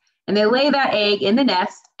size. And they lay that egg in the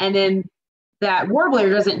nest, and then that warbler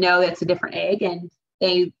doesn't know it's a different egg, and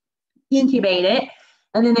they incubate it,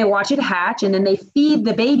 and then they watch it hatch, and then they feed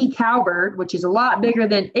the baby cowbird, which is a lot bigger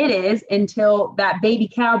than it is, until that baby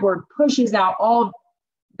cowbird pushes out all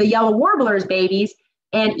the yellow warbler's babies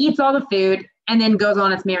and eats all the food, and then goes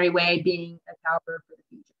on its merry way being a cowbird for the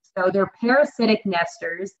future. So they're parasitic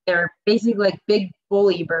nesters. They're basically like big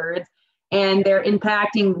bully birds, and they're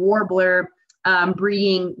impacting warbler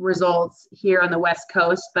breeding results here on the West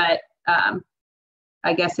Coast. But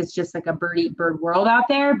I guess it's just like a bird world out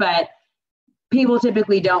there. But people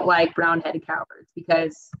typically don't like brown-headed cowbirds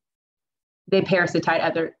because they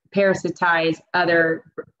parasitize other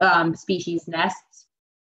species' nests.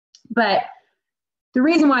 But the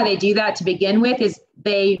reason why they do that to begin with is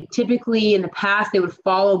they typically, in the past, they would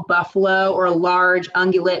follow buffalo or large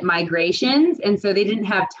ungulate migrations. And so they didn't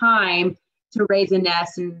have time to raise a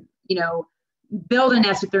nest and, build a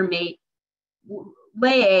nest with their mate,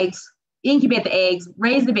 lay eggs, incubate the eggs,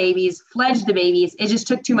 raise the babies, fledge the babies. It just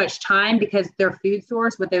took too much time because their food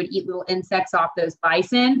source, what they would eat little insects off those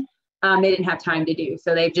bison, they didn't have time to do.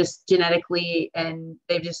 So they've just genetically, and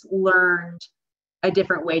they've just learned a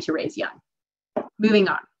different way to raise young. Moving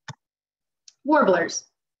on. Warblers.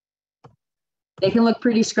 They can look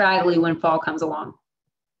pretty scraggly when fall comes along.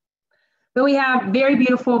 But we have very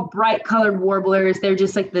beautiful, bright colored warblers. They're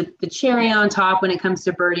just like the cherry on top when it comes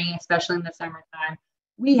to birding, especially in the summertime.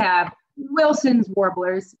 We have Wilson's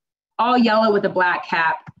warblers, all yellow with a black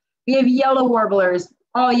cap. We have yellow warblers,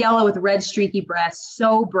 all yellow with red streaky breasts,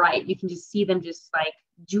 so bright. You can just see them just like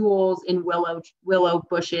jewels in willow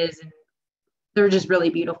bushes, and they're just really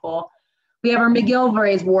beautiful. We have our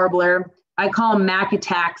McGillivray's warbler. I call them Mac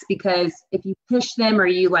attacks because if you push them or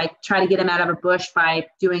you like try to get them out of a bush by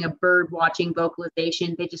doing a bird watching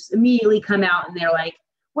vocalization, they just immediately come out and they're like,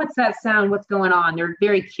 what's that sound? What's going on? They're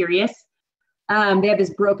very curious. They have this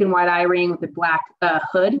broken white eye ring with a black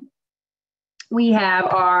hood. We have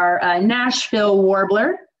our Nashville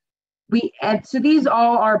warbler. So these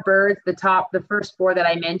all are birds. The first four that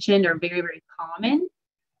I mentioned are very, very common.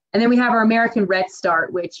 And then we have our American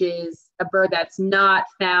redstart, which is a bird that's not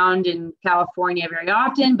found in California very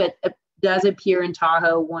often, but it does appear in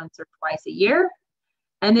Tahoe once or twice a year.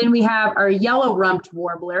 And then we have our yellow-rumped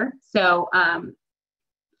warbler. So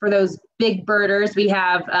for those big birders, we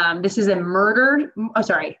have, this is a myrtle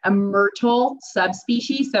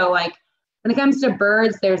subspecies. So like when it comes to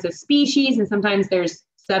birds, there's a species and sometimes there's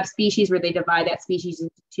subspecies where they divide that species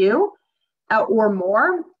into two or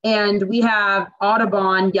more. And we have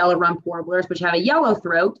Audubon yellow-rumped warblers, which have a yellow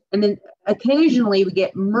throat. And then occasionally we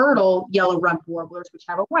get myrtle yellow-rumped warblers, which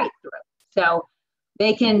have a white throat. So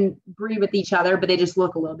they can breed with each other, but they just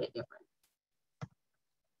look a little bit different.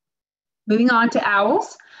 Moving on to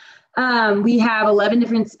owls. We have 11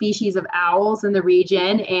 different species of owls in the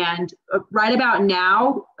region. And right about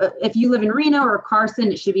now, if you live in Reno or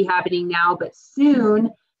Carson, it should be happening now, but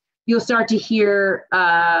soon you'll start to hear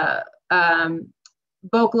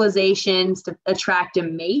vocalizations to attract a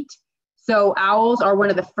mate. So owls are one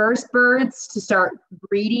of the first birds to start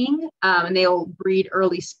breeding, and they'll breed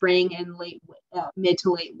early spring and mid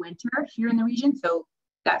to late winter here in the region. So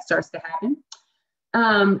that starts to happen.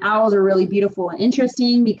 Owls are really beautiful and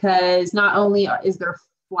interesting because not only is their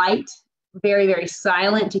flight very, very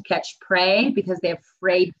silent to catch prey because they have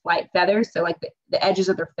frayed flight feathers. So like the edges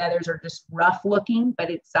of their feathers are just rough looking, but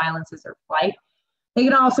it silences their flight. They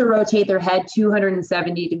can also rotate their head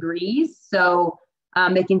 270 degrees. So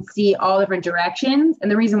they can see all different directions. And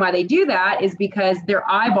the reason why they do that is because their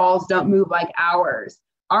eyeballs don't move like ours.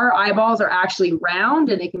 Our eyeballs are actually round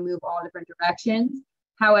and they can move all different directions.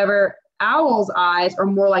 However, owls' eyes are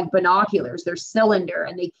more like binoculars. They're cylinder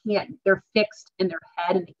and they're fixed in their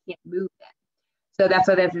head and they can't move them. So that's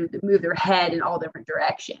why they have to move their head in all different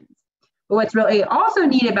directions. But what's really also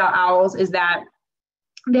neat about owls is that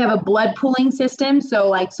they have a blood pooling system.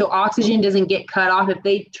 So oxygen doesn't get cut off. If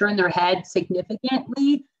they turn their head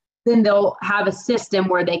significantly, then they'll have a system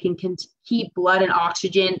where they can keep blood and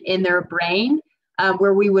oxygen in their brain,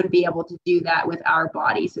 where we wouldn't be able to do that with our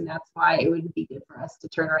bodies. And that's why it wouldn't be good for us to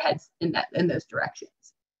turn our heads in those directions.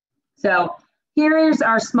 So here is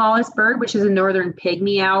our smallest bird, which is a northern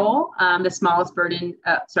pygmy owl, the smallest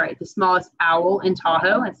owl in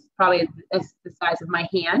Tahoe. It's probably the size of my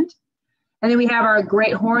hand. And then we have our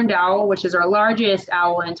great horned owl, which is our largest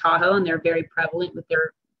owl in Tahoe, and they're very prevalent with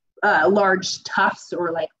their large tufts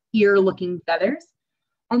or like ear-looking feathers.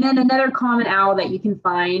 And then another common owl that you can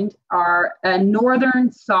find are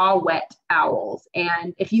northern saw-whet owls.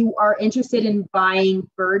 And if you are interested in buying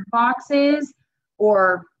bird boxes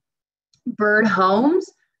or bird homes,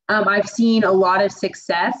 I've seen a lot of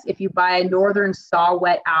success. If you buy a northern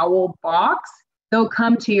saw-whet owl box, they'll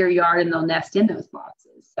come to your yard and they'll nest in those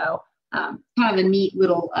boxes. So kind of a neat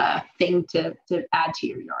little thing to add to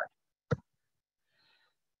your yard.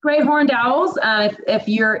 Great horned owls, if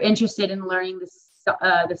you're interested in learning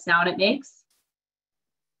the sound it makes.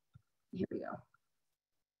 Here we go.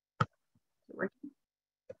 Is it working?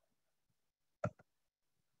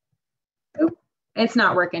 Oh, it's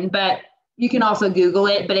not working, but you can also Google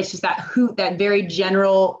it, but it's just that hoot, that very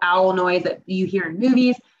general owl noise that you hear in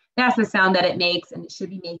movies. That's the sound that it makes, and it should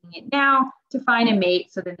be making it now to find a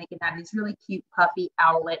mate so then they can have these really cute puffy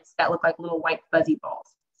owlets that look like little white fuzzy balls.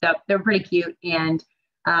 So they're pretty cute, and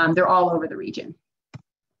they're all over the region.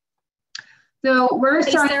 So we're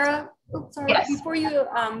starting. Hey, Sarah, sorry, yes. Before you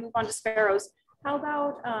move on to sparrows, how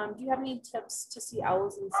about, do you have any tips to see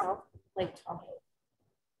owls in South Lake Tahoe?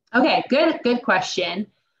 Okay, good question.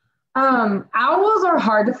 Owls are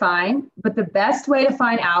hard to find, but the best way to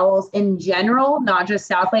find owls in general, not just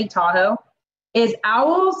South Lake Tahoe, is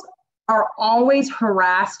owls are always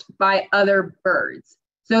harassed by other birds.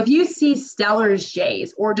 So if you see Steller's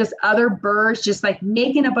jays or just other birds just like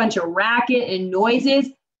making a bunch of racket and noises,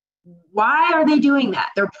 why are they doing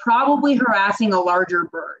that? They're probably harassing a larger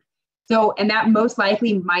bird. So, and that most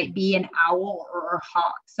likely might be an owl or a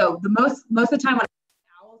hawk. So most of the time when I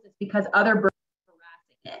find owls, it's because other birds are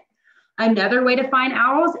harassing it. Another way to find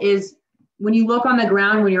owls is when you look on the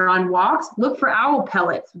ground when you're on walks, look for owl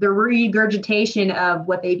pellets, the regurgitation of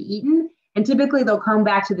what they've eaten. And typically they'll come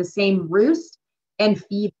back to the same roost and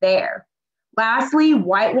feed there. Lastly,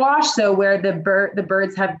 whitewash. So where the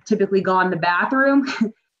birds have typically gone to the bathroom,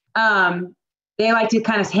 they like to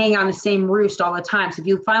kind of hang on the same roost all the time. So if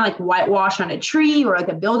you find like whitewash on a tree or like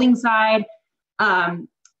a building side, go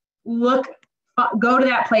to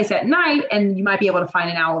that place at night and you might be able to find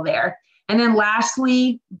an owl there. And then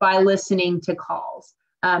lastly, by listening to calls.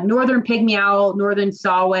 Northern pygmy owl, northern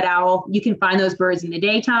saw-whet owl, you can find those birds in the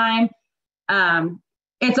daytime.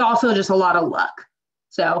 It's also just a lot of luck.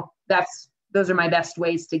 So those are my best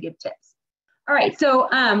ways to give tips. All right, so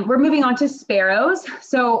we're moving on to sparrows.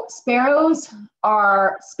 So sparrows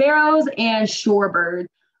and shorebirds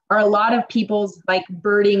are a lot of people's like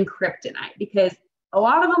birding kryptonite because a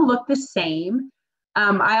lot of them look the same.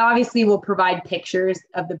 I obviously will provide pictures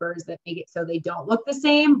of the birds that make it so they don't look the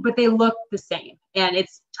same, but they look the same and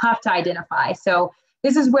it's tough to identify. So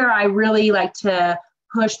this is where I really like to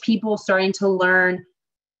push people starting to learn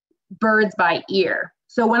birds by ear.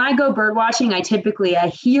 So when I go bird watching, I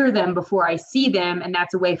hear them before I see them, and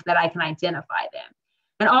that's a way that I can identify them.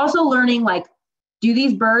 And also learning, like, do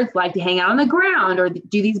these birds like to hang out on the ground, or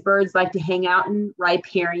do these birds like to hang out in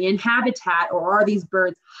riparian habitat, or are these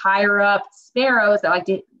birds higher up sparrows that like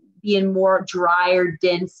to be in more drier,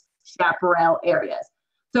 dense chaparral areas?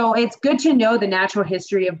 So it's good to know the natural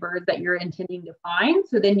history of birds that you're intending to find,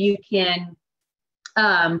 so then you can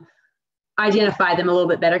identify them a little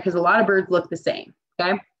bit better, because a lot of birds look the same.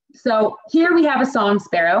 Okay, so here we have a song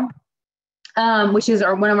sparrow, which is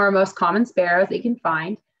one of our most common sparrows that you can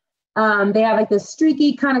find. They have like this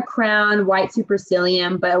streaky kind of crown, white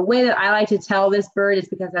supercilium, but a way that I like to tell this bird is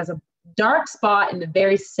because it has a dark spot in the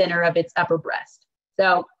very center of its upper breast.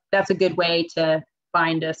 So that's a good way to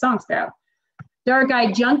find a song sparrow.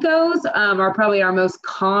 Dark-eyed juncos are probably our most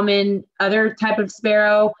common other type of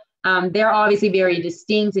sparrow. They're obviously very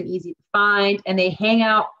distinct and easy to find, and they hang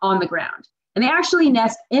out on the ground. And they actually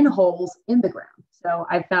nest in holes in the ground. So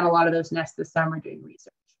I've found a lot of those nests this summer doing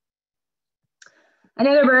research.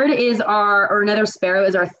 Another bird another sparrow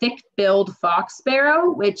is our thick-billed fox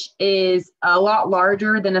sparrow, which is a lot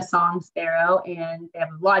larger than a song sparrow, and they have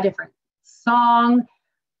a lot of different song,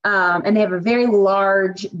 and they have a very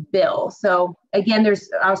large bill. So again,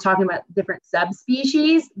 I was talking about different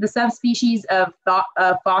subspecies. The subspecies of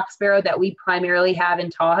fox sparrow that we primarily have in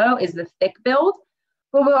Tahoe is the thick-billed.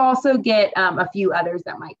 But we'll also get a few others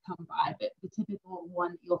that might come by, but the typical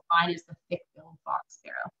one that you'll find is the thick-billed fox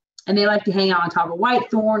sparrow. And they like to hang out on top of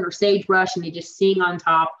whitethorn or sagebrush, and they just sing on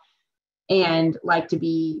top and like to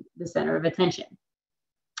be the center of attention.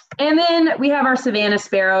 And then we have our Savannah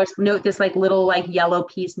sparrows. Note this like little like yellow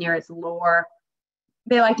piece near its lure.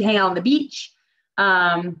 They like to hang out on the beach.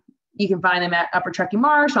 You can find them at Upper Truckee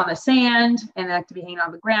Marsh on the sand, and they like to be hanging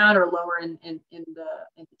on the ground or lower in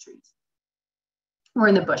the trees or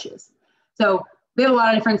in the bushes. So we have a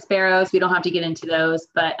lot of different sparrows. We don't have to get into those,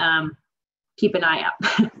 but keep an eye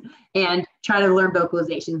out and try to learn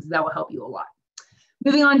vocalizations. That will help you a lot.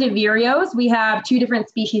 Moving on to vireos, we have two different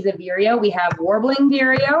species of vireo. We have warbling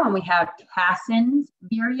vireo and we have Cassin's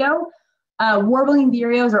vireo. Warbling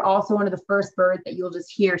vireos are also one of the first birds that you'll just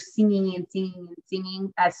hear singing and singing and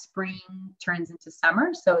singing as spring turns into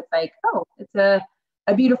summer. So it's like, oh, it's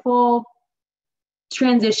a beautiful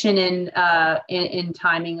transition in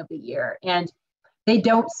timing of the year. And they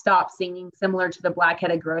don't stop singing, similar to the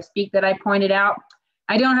black-headed grosbeak that I pointed out.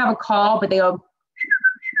 I don't have a call, but they go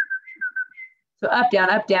so up,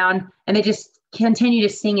 down, and they just continue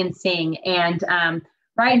to sing and sing. And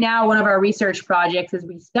right now, one of our research projects is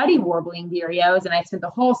we study warbling vireos, and I spent the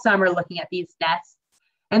whole summer looking at these nests.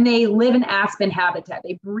 And they live in aspen habitat.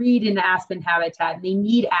 They breed in aspen habitat. And they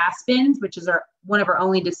need aspens, which is one of our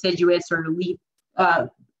only deciduous or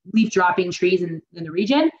leaf-dropping trees in the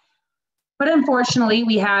region. But unfortunately,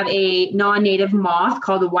 we have a non-native moth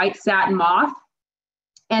called the white satin moth,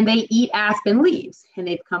 and they eat aspen leaves. And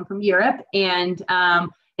they've come from Europe, and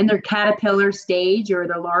in their caterpillar stage or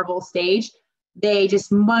their larval stage, they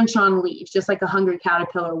just munch on leaves, just like a hungry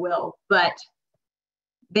caterpillar will. But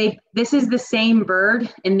this is the same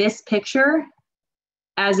bird in this picture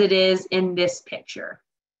as it is in this picture.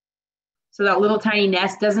 So that little tiny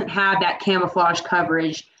nest doesn't have that camouflage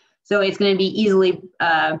coverage. So it's going to be easily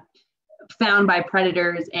found by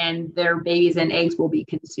predators, and their babies and eggs will be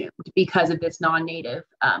consumed because of this non-native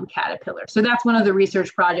caterpillar. So that's one of the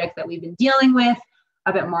research projects that we've been dealing with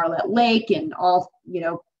up at Marlette Lake and all,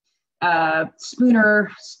 Spooner,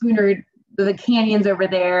 the canyons over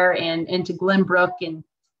there, and into Glenbrook, and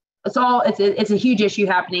it's a huge issue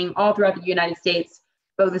happening all throughout the United States,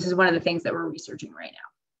 this is one of the things that we're researching right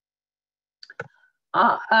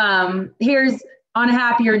now. Here's, on a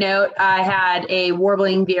happier note, I had a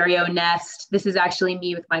warbling vireo nest. This is actually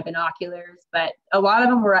me with my binoculars, but a lot of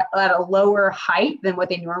them were at a lower height than what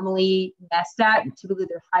they normally nest at. Typically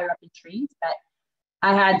they're higher up in trees, but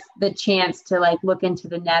I had the chance to like look into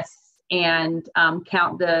the nests and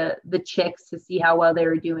count the chicks to see how well they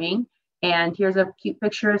were doing. And here's a cute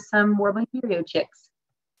picture of some warbling vireo chicks.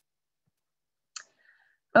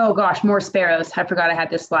 Oh gosh, more sparrows. I forgot I had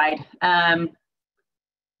this slide.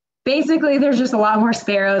 Basically, there's just a lot more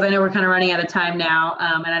sparrows. I know we're kind of running out of time now,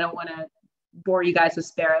 and I don't want to bore you guys with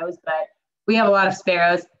sparrows, but we have a lot of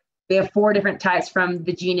sparrows. We have 4 different types from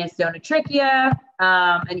the genus Zonotrichia,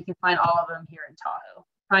 and you can find all of them here in Tahoe.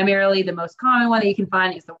 Primarily, the most common one that you can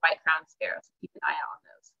find is the white-crowned sparrow, so keep an eye out on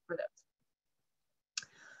those for those.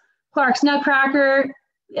 Clark's nutcracker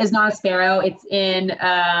is not a sparrow. It's in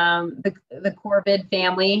the corvid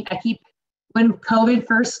family. When COVID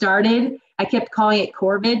first started, I kept calling it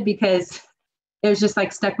corvid because it was just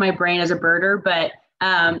like stuck my brain as a birder, but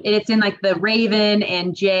it's in like the raven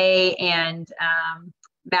and jay and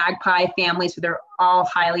magpie families, so they're all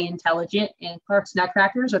highly intelligent. And Clark's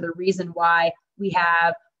nutcrackers are the reason why we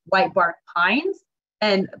have white bark pines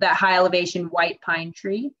and that high elevation white pine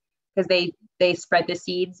tree, because they spread the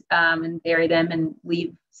seeds and bury them and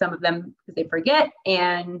leave some of them because they forget,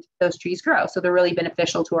 and those trees grow. So they're really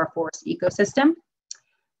beneficial to our forest ecosystem,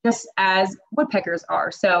 just as woodpeckers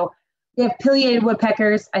are. So we have pileated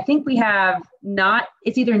woodpeckers. I think we have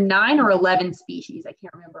it's either 9 or 11 species. I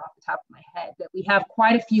can't remember off the top of my head, but we have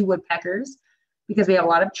quite a few woodpeckers because we have a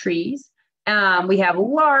lot of trees. We have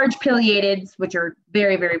large pileateds, which are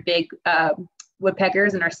very, very big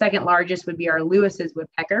woodpeckers. And our second largest would be our Lewis's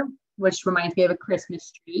woodpecker, which reminds me of a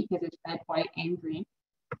Christmas tree because it's red, white, and green.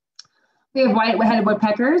 We have white-headed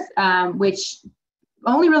woodpeckers, which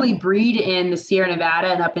only really breed in the Sierra Nevada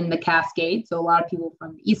and up in the Cascades. So a lot of people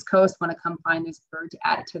from the East Coast want to come find this bird to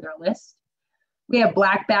add it to their list. We have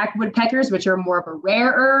blackback woodpeckers, which are more of a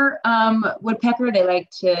rarer woodpecker. They like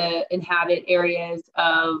to inhabit areas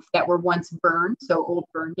that were once burned, so old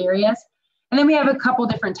burned areas. And then we have a couple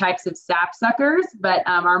different types of sapsuckers, but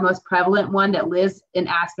our most prevalent one that lives in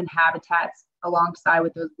aspen habitats alongside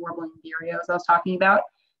with those warbling vireos I was talking about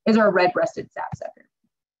is our red-breasted sapsucker.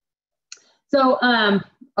 So I'll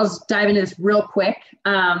just dive into this real quick.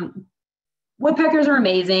 Woodpeckers are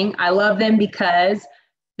amazing. I love them because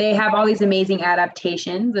they have all these amazing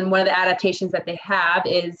adaptations. And one of the adaptations that they have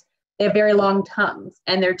is they have very long tongues,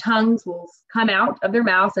 and their tongues will come out of their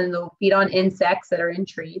mouths and they'll feed on insects that are in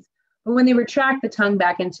trees. But when they retract the tongue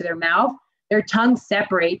back into their mouth, their tongue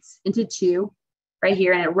separates into 2 right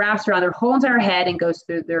here, and it wraps around their whole entire head and goes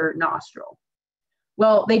through their nostril.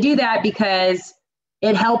 Well, they do that because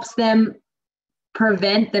it helps them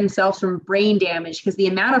prevent themselves from brain damage, because the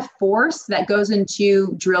amount of force that goes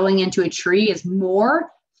into drilling into a tree is more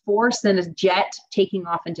force than a jet taking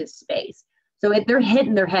off into space. So they're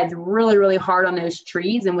hitting their heads really, really hard on those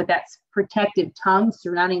trees. And with that protective tongue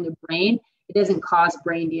surrounding the brain, it doesn't cause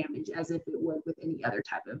brain damage as if it would with any other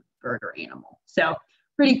type of bird or animal. So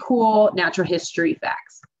pretty cool natural history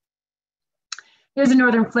facts. Here's a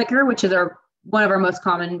northern flicker, which is one of our most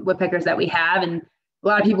common woodpeckers that we have. And a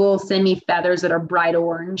lot of people send me feathers that are bright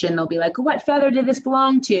orange, and they'll be like, what feather did this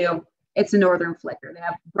belong to? It's a northern flicker. They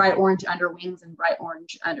have bright orange underwings and bright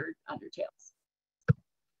orange undertails.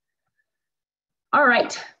 All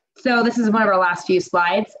right, so this is one of our last few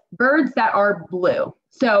slides. Birds that are blue.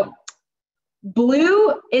 So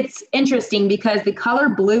blue, it's interesting because the color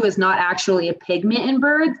blue is not actually a pigment in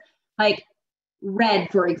birds, like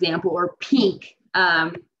red, for example, or pink.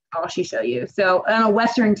 I'll actually show you. So on a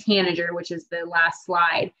Western tanager, which is the last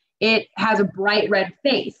slide, it has a bright red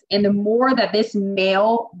face. And the more that this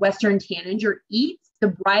male Western tanager eats, the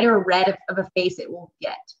brighter red of a face it will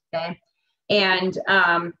get, okay? And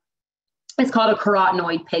it's called a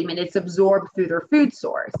carotenoid pigment. It's absorbed through their food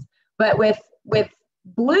source. But with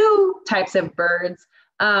blue types of birds,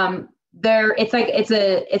 it's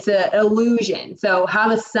an illusion. So how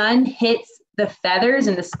the sun hits the feathers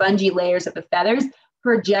and the spongy layers of the feathers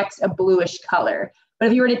projects a bluish color. But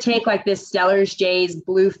if you were to take like this Steller's Jay's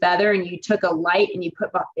blue feather and you took a light and you put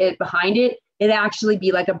it behind it, it'd actually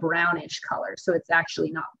be like a brownish color. So it's actually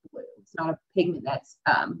not blue. It's not a pigment that's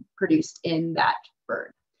produced in that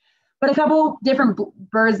bird. But a couple different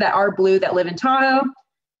birds that are blue that live in Tahoe.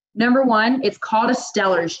 Number one, it's called a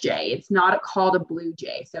Steller's Jay. It's not called a blue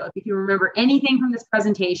jay. So if you can remember anything from this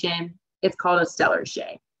presentation, it's called a Steller's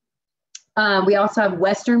Jay. We also have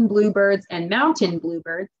Western bluebirds and mountain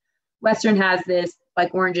bluebirds. Western has this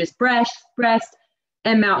like orangish breast,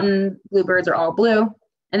 and mountain bluebirds are all blue.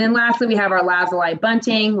 And then lastly, we have our lazuli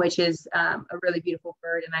bunting, which is a really beautiful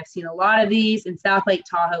bird. And I've seen a lot of these in South Lake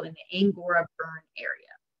Tahoe in the Angora Burn area.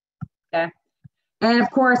 Okay. And of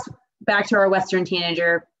course, back to our Western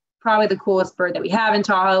tanager, probably the coolest bird that we have in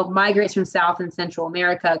Tahoe, migrates from South and Central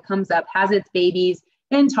America, comes up, has its babies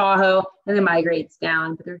in Tahoe, and then migrates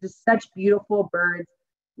down. But they're just such beautiful birds.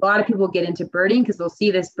 A lot of people get into birding because they'll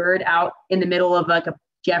see this bird out in the middle of like a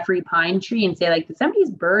Jeffrey pine tree and say, like, did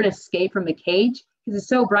somebody's bird escape from the cage? Because it's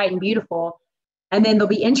so bright and beautiful. And then they'll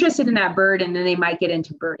be interested in that bird, and then they might get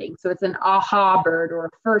into birding. So it's an aha bird or a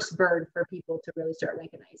first bird for people to really start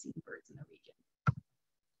recognizing birds in the region.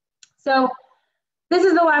 So this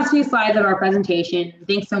is the last few slides of our presentation.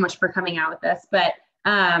 Thanks so much for coming out with us. But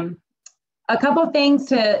a couple of things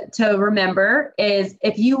to remember is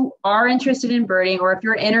if you are interested in birding, or if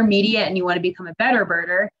you're intermediate and you want to become a better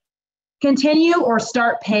birder, continue or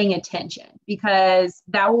start paying attention, because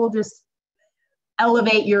that will just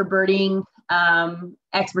elevate your birding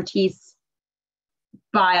expertise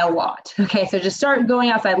by a lot. Okay, so just start going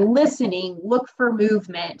outside, listening, look for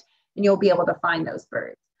movement, and you'll be able to find those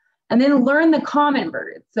birds. And then learn the common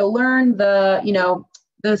birds. So learn the,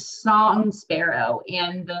 the song sparrow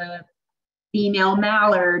and the female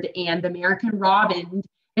mallard and the American robin,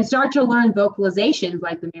 and start to learn vocalizations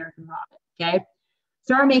like the American robin, okay?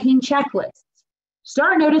 Start making checklists.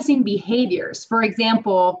 Start noticing behaviors. For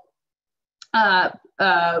example,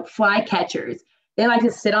 flycatchers. They like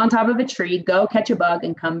to sit on top of a tree, go catch a bug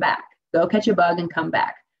and come back. Go catch a bug and come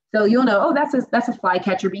back. So you'll know, oh, that's a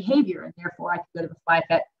flycatcher behavior, and therefore I can go to the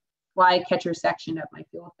flycatcher section of my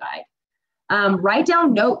field guide. Write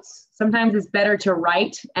down notes. Sometimes it's better to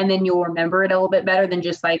write, and then you'll remember it a little bit better than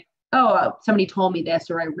just like, oh, somebody told me this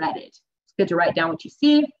or I read it. It's good to write down what you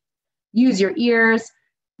see. Use your ears.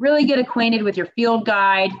 Really get acquainted with your field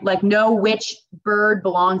guide. Like, know which bird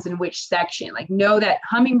belongs in which section. Like, know that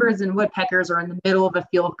hummingbirds and woodpeckers are in the middle of a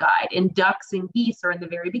field guide, and ducks and geese are in the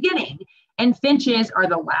very beginning, and finches are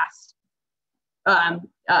the last.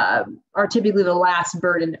 Are typically the last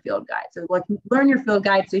bird in the field guide. So like, learn your field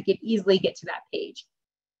guide so you can easily get to that page.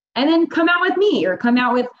 And then come out with me, or come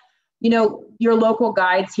out with, your local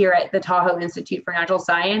guides here at the Tahoe Institute for Natural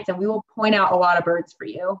Science, and we will point out a lot of birds for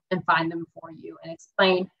you and find them for you and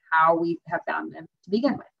explain how we have found them to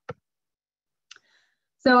begin with.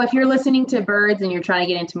 So if you're listening to birds and you're trying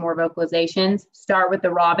to get into more vocalizations, start with the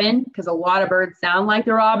robin, because a lot of birds sound like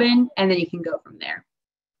the robin, and then you can go from there.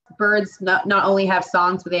 Birds not only have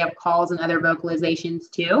songs, but they have calls and other vocalizations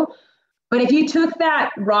too. But if you took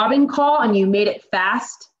that robin call and you made it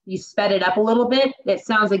fast, you sped it up a little bit, it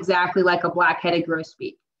sounds exactly like a black-headed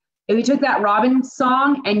grosbeak. If you took that robin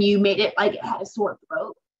song and you made it like it had a sore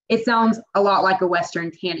throat, it sounds a lot like a Western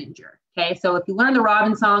tanager. Okay, so if you learn the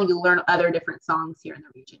robin song, you'll learn other different songs here in the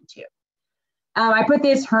region too. I put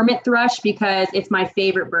this hermit thrush because it's my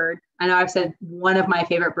favorite bird. I know I've said one of my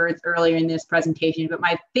favorite birds earlier in this presentation, but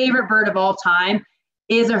my favorite bird of all time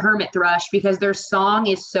is a hermit thrush because their song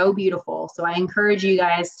is so beautiful. So I encourage you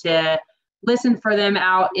guys to listen for them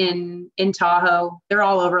out in Tahoe. They're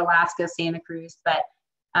all over Alaska, Santa Cruz, but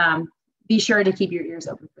be sure to keep your ears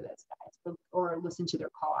open for those guys, or listen to their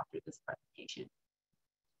call after this presentation.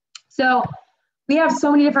 So we have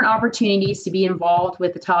so many different opportunities to be involved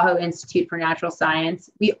with the Tahoe Institute for Natural Science.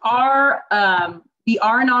 We are a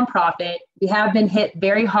nonprofit. We have been hit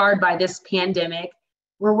very hard by this pandemic.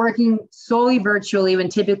 We're working solely virtually when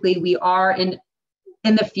typically we are in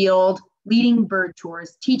the field, leading bird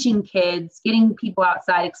tours, teaching kids, getting people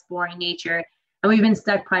outside exploring nature, and we've been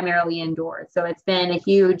stuck primarily indoors. So it's been a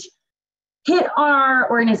huge hit on our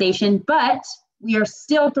organization, but we are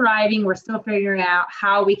still thriving. We're still figuring out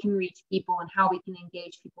how we can reach people and how we can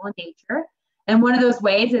engage people in nature. And one of those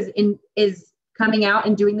ways is coming out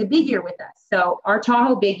and doing the Big Year with us. So our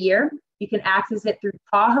Tahoe Big Year, you can access it through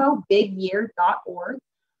TahoeBigYear.org.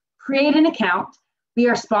 Create an account. We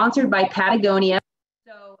are sponsored by Patagonia.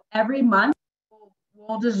 So every month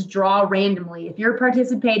we'll just draw randomly. If you're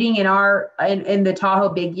participating in the Tahoe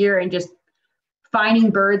Big Year and just finding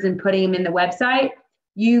birds and putting them in the website,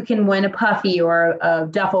 you can win a puffy or a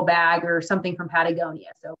duffel bag or something from Patagonia.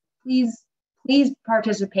 So please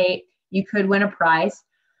participate. You could win a prize.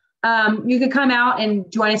 You could come out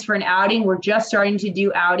and join us for an outing. We're just starting to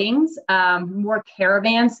do outings, more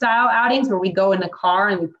caravan style outings where we go in the car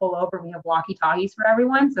and we pull over and we have walkie-talkies for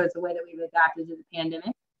everyone. So it's a way that we've adapted to the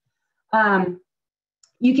pandemic.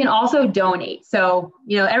 You can also donate. So,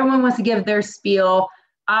 everyone wants to give their spiel.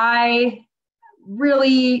 I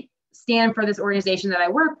really stand for this organization that I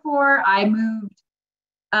work for. I moved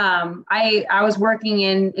I was working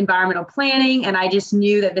in environmental planning, and I just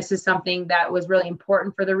knew that this is something that was really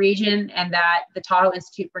important for the region, and that the Tahoe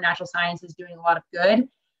Institute for Natural Science is doing a lot of good,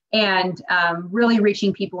 and really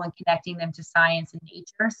reaching people and connecting them to science and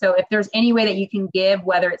nature. So if there's any way that you can give,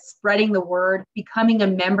 whether it's spreading the word, becoming a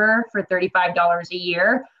member for $35 a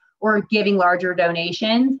year, or giving larger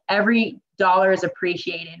donations, every dollar is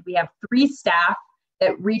appreciated. We have 3 staff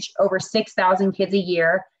that reach over 6,000 kids a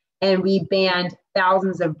year, and we banned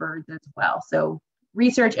thousands of birds as well. So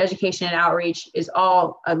research, education, and outreach is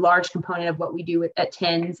all a large component of what we do at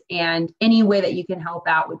TINS, and any way that you can help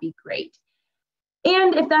out would be great.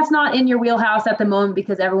 And if that's not in your wheelhouse at the moment,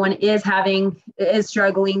 because everyone is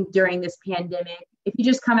struggling during this pandemic, if you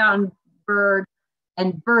just come out and bird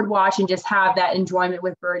watch and just have that enjoyment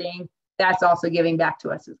with birding, that's also giving back to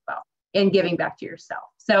us as well, and giving back to yourself.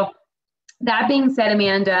 So that being said,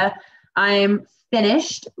 Amanda, I'm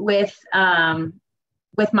finished with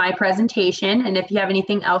my presentation. And if you have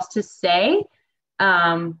anything else to say,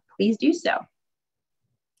 please do so.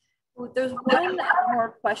 Well, there's one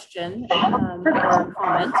more question or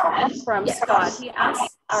comment from Scott. He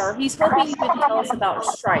asks, or he's hoping you could tell us about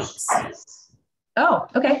stripes. Oh,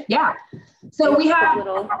 okay. Yeah. So we have,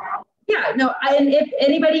 and if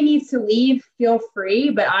anybody needs to leave, feel free,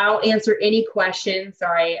 but I'll answer any questions.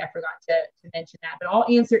 Sorry, I forgot to mention that, but I'll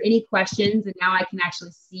answer any questions, and now I can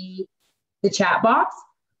actually see the chat box.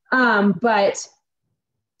 But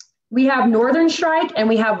we have northern shrike and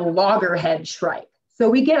we have loggerhead shrike. So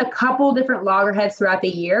we get a couple different loggerheads throughout the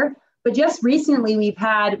year, but just recently we've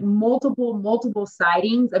had multiple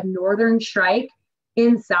sightings of northern shrike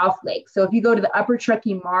in South Lake. So if you go to the Upper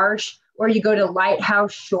Truckee Marsh, or you go to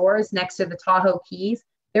Lighthouse Shores next to the Tahoe Keys,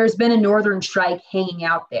 there's been a northern shrike hanging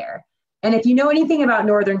out there. And if you know anything about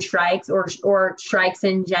northern shrikes or shrikes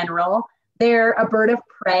in general, they're a bird of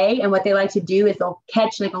prey. And what they like to do is they'll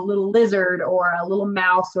catch like a little lizard or a little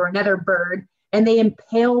mouse or another bird, and they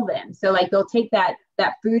impale them. So like they'll take that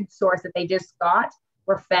food source that they just got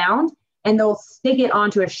or found, and they'll stick it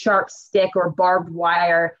onto a sharp stick or barbed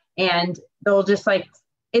wire, and they'll just like,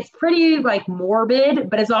 it's pretty like morbid,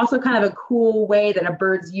 but it's also kind of a cool way that a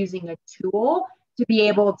bird's using a tool to be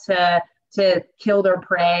able to kill their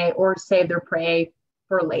prey or save their prey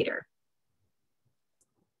for later.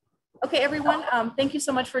 Okay, everyone, thank you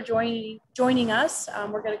so much for joining us.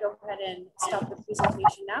 We're going to go ahead and stop the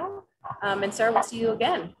presentation now. And Sarah, we'll see you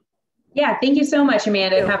again. Yeah, thank you so much,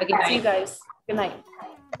 Amanda. Have a good night. See you guys. Good night.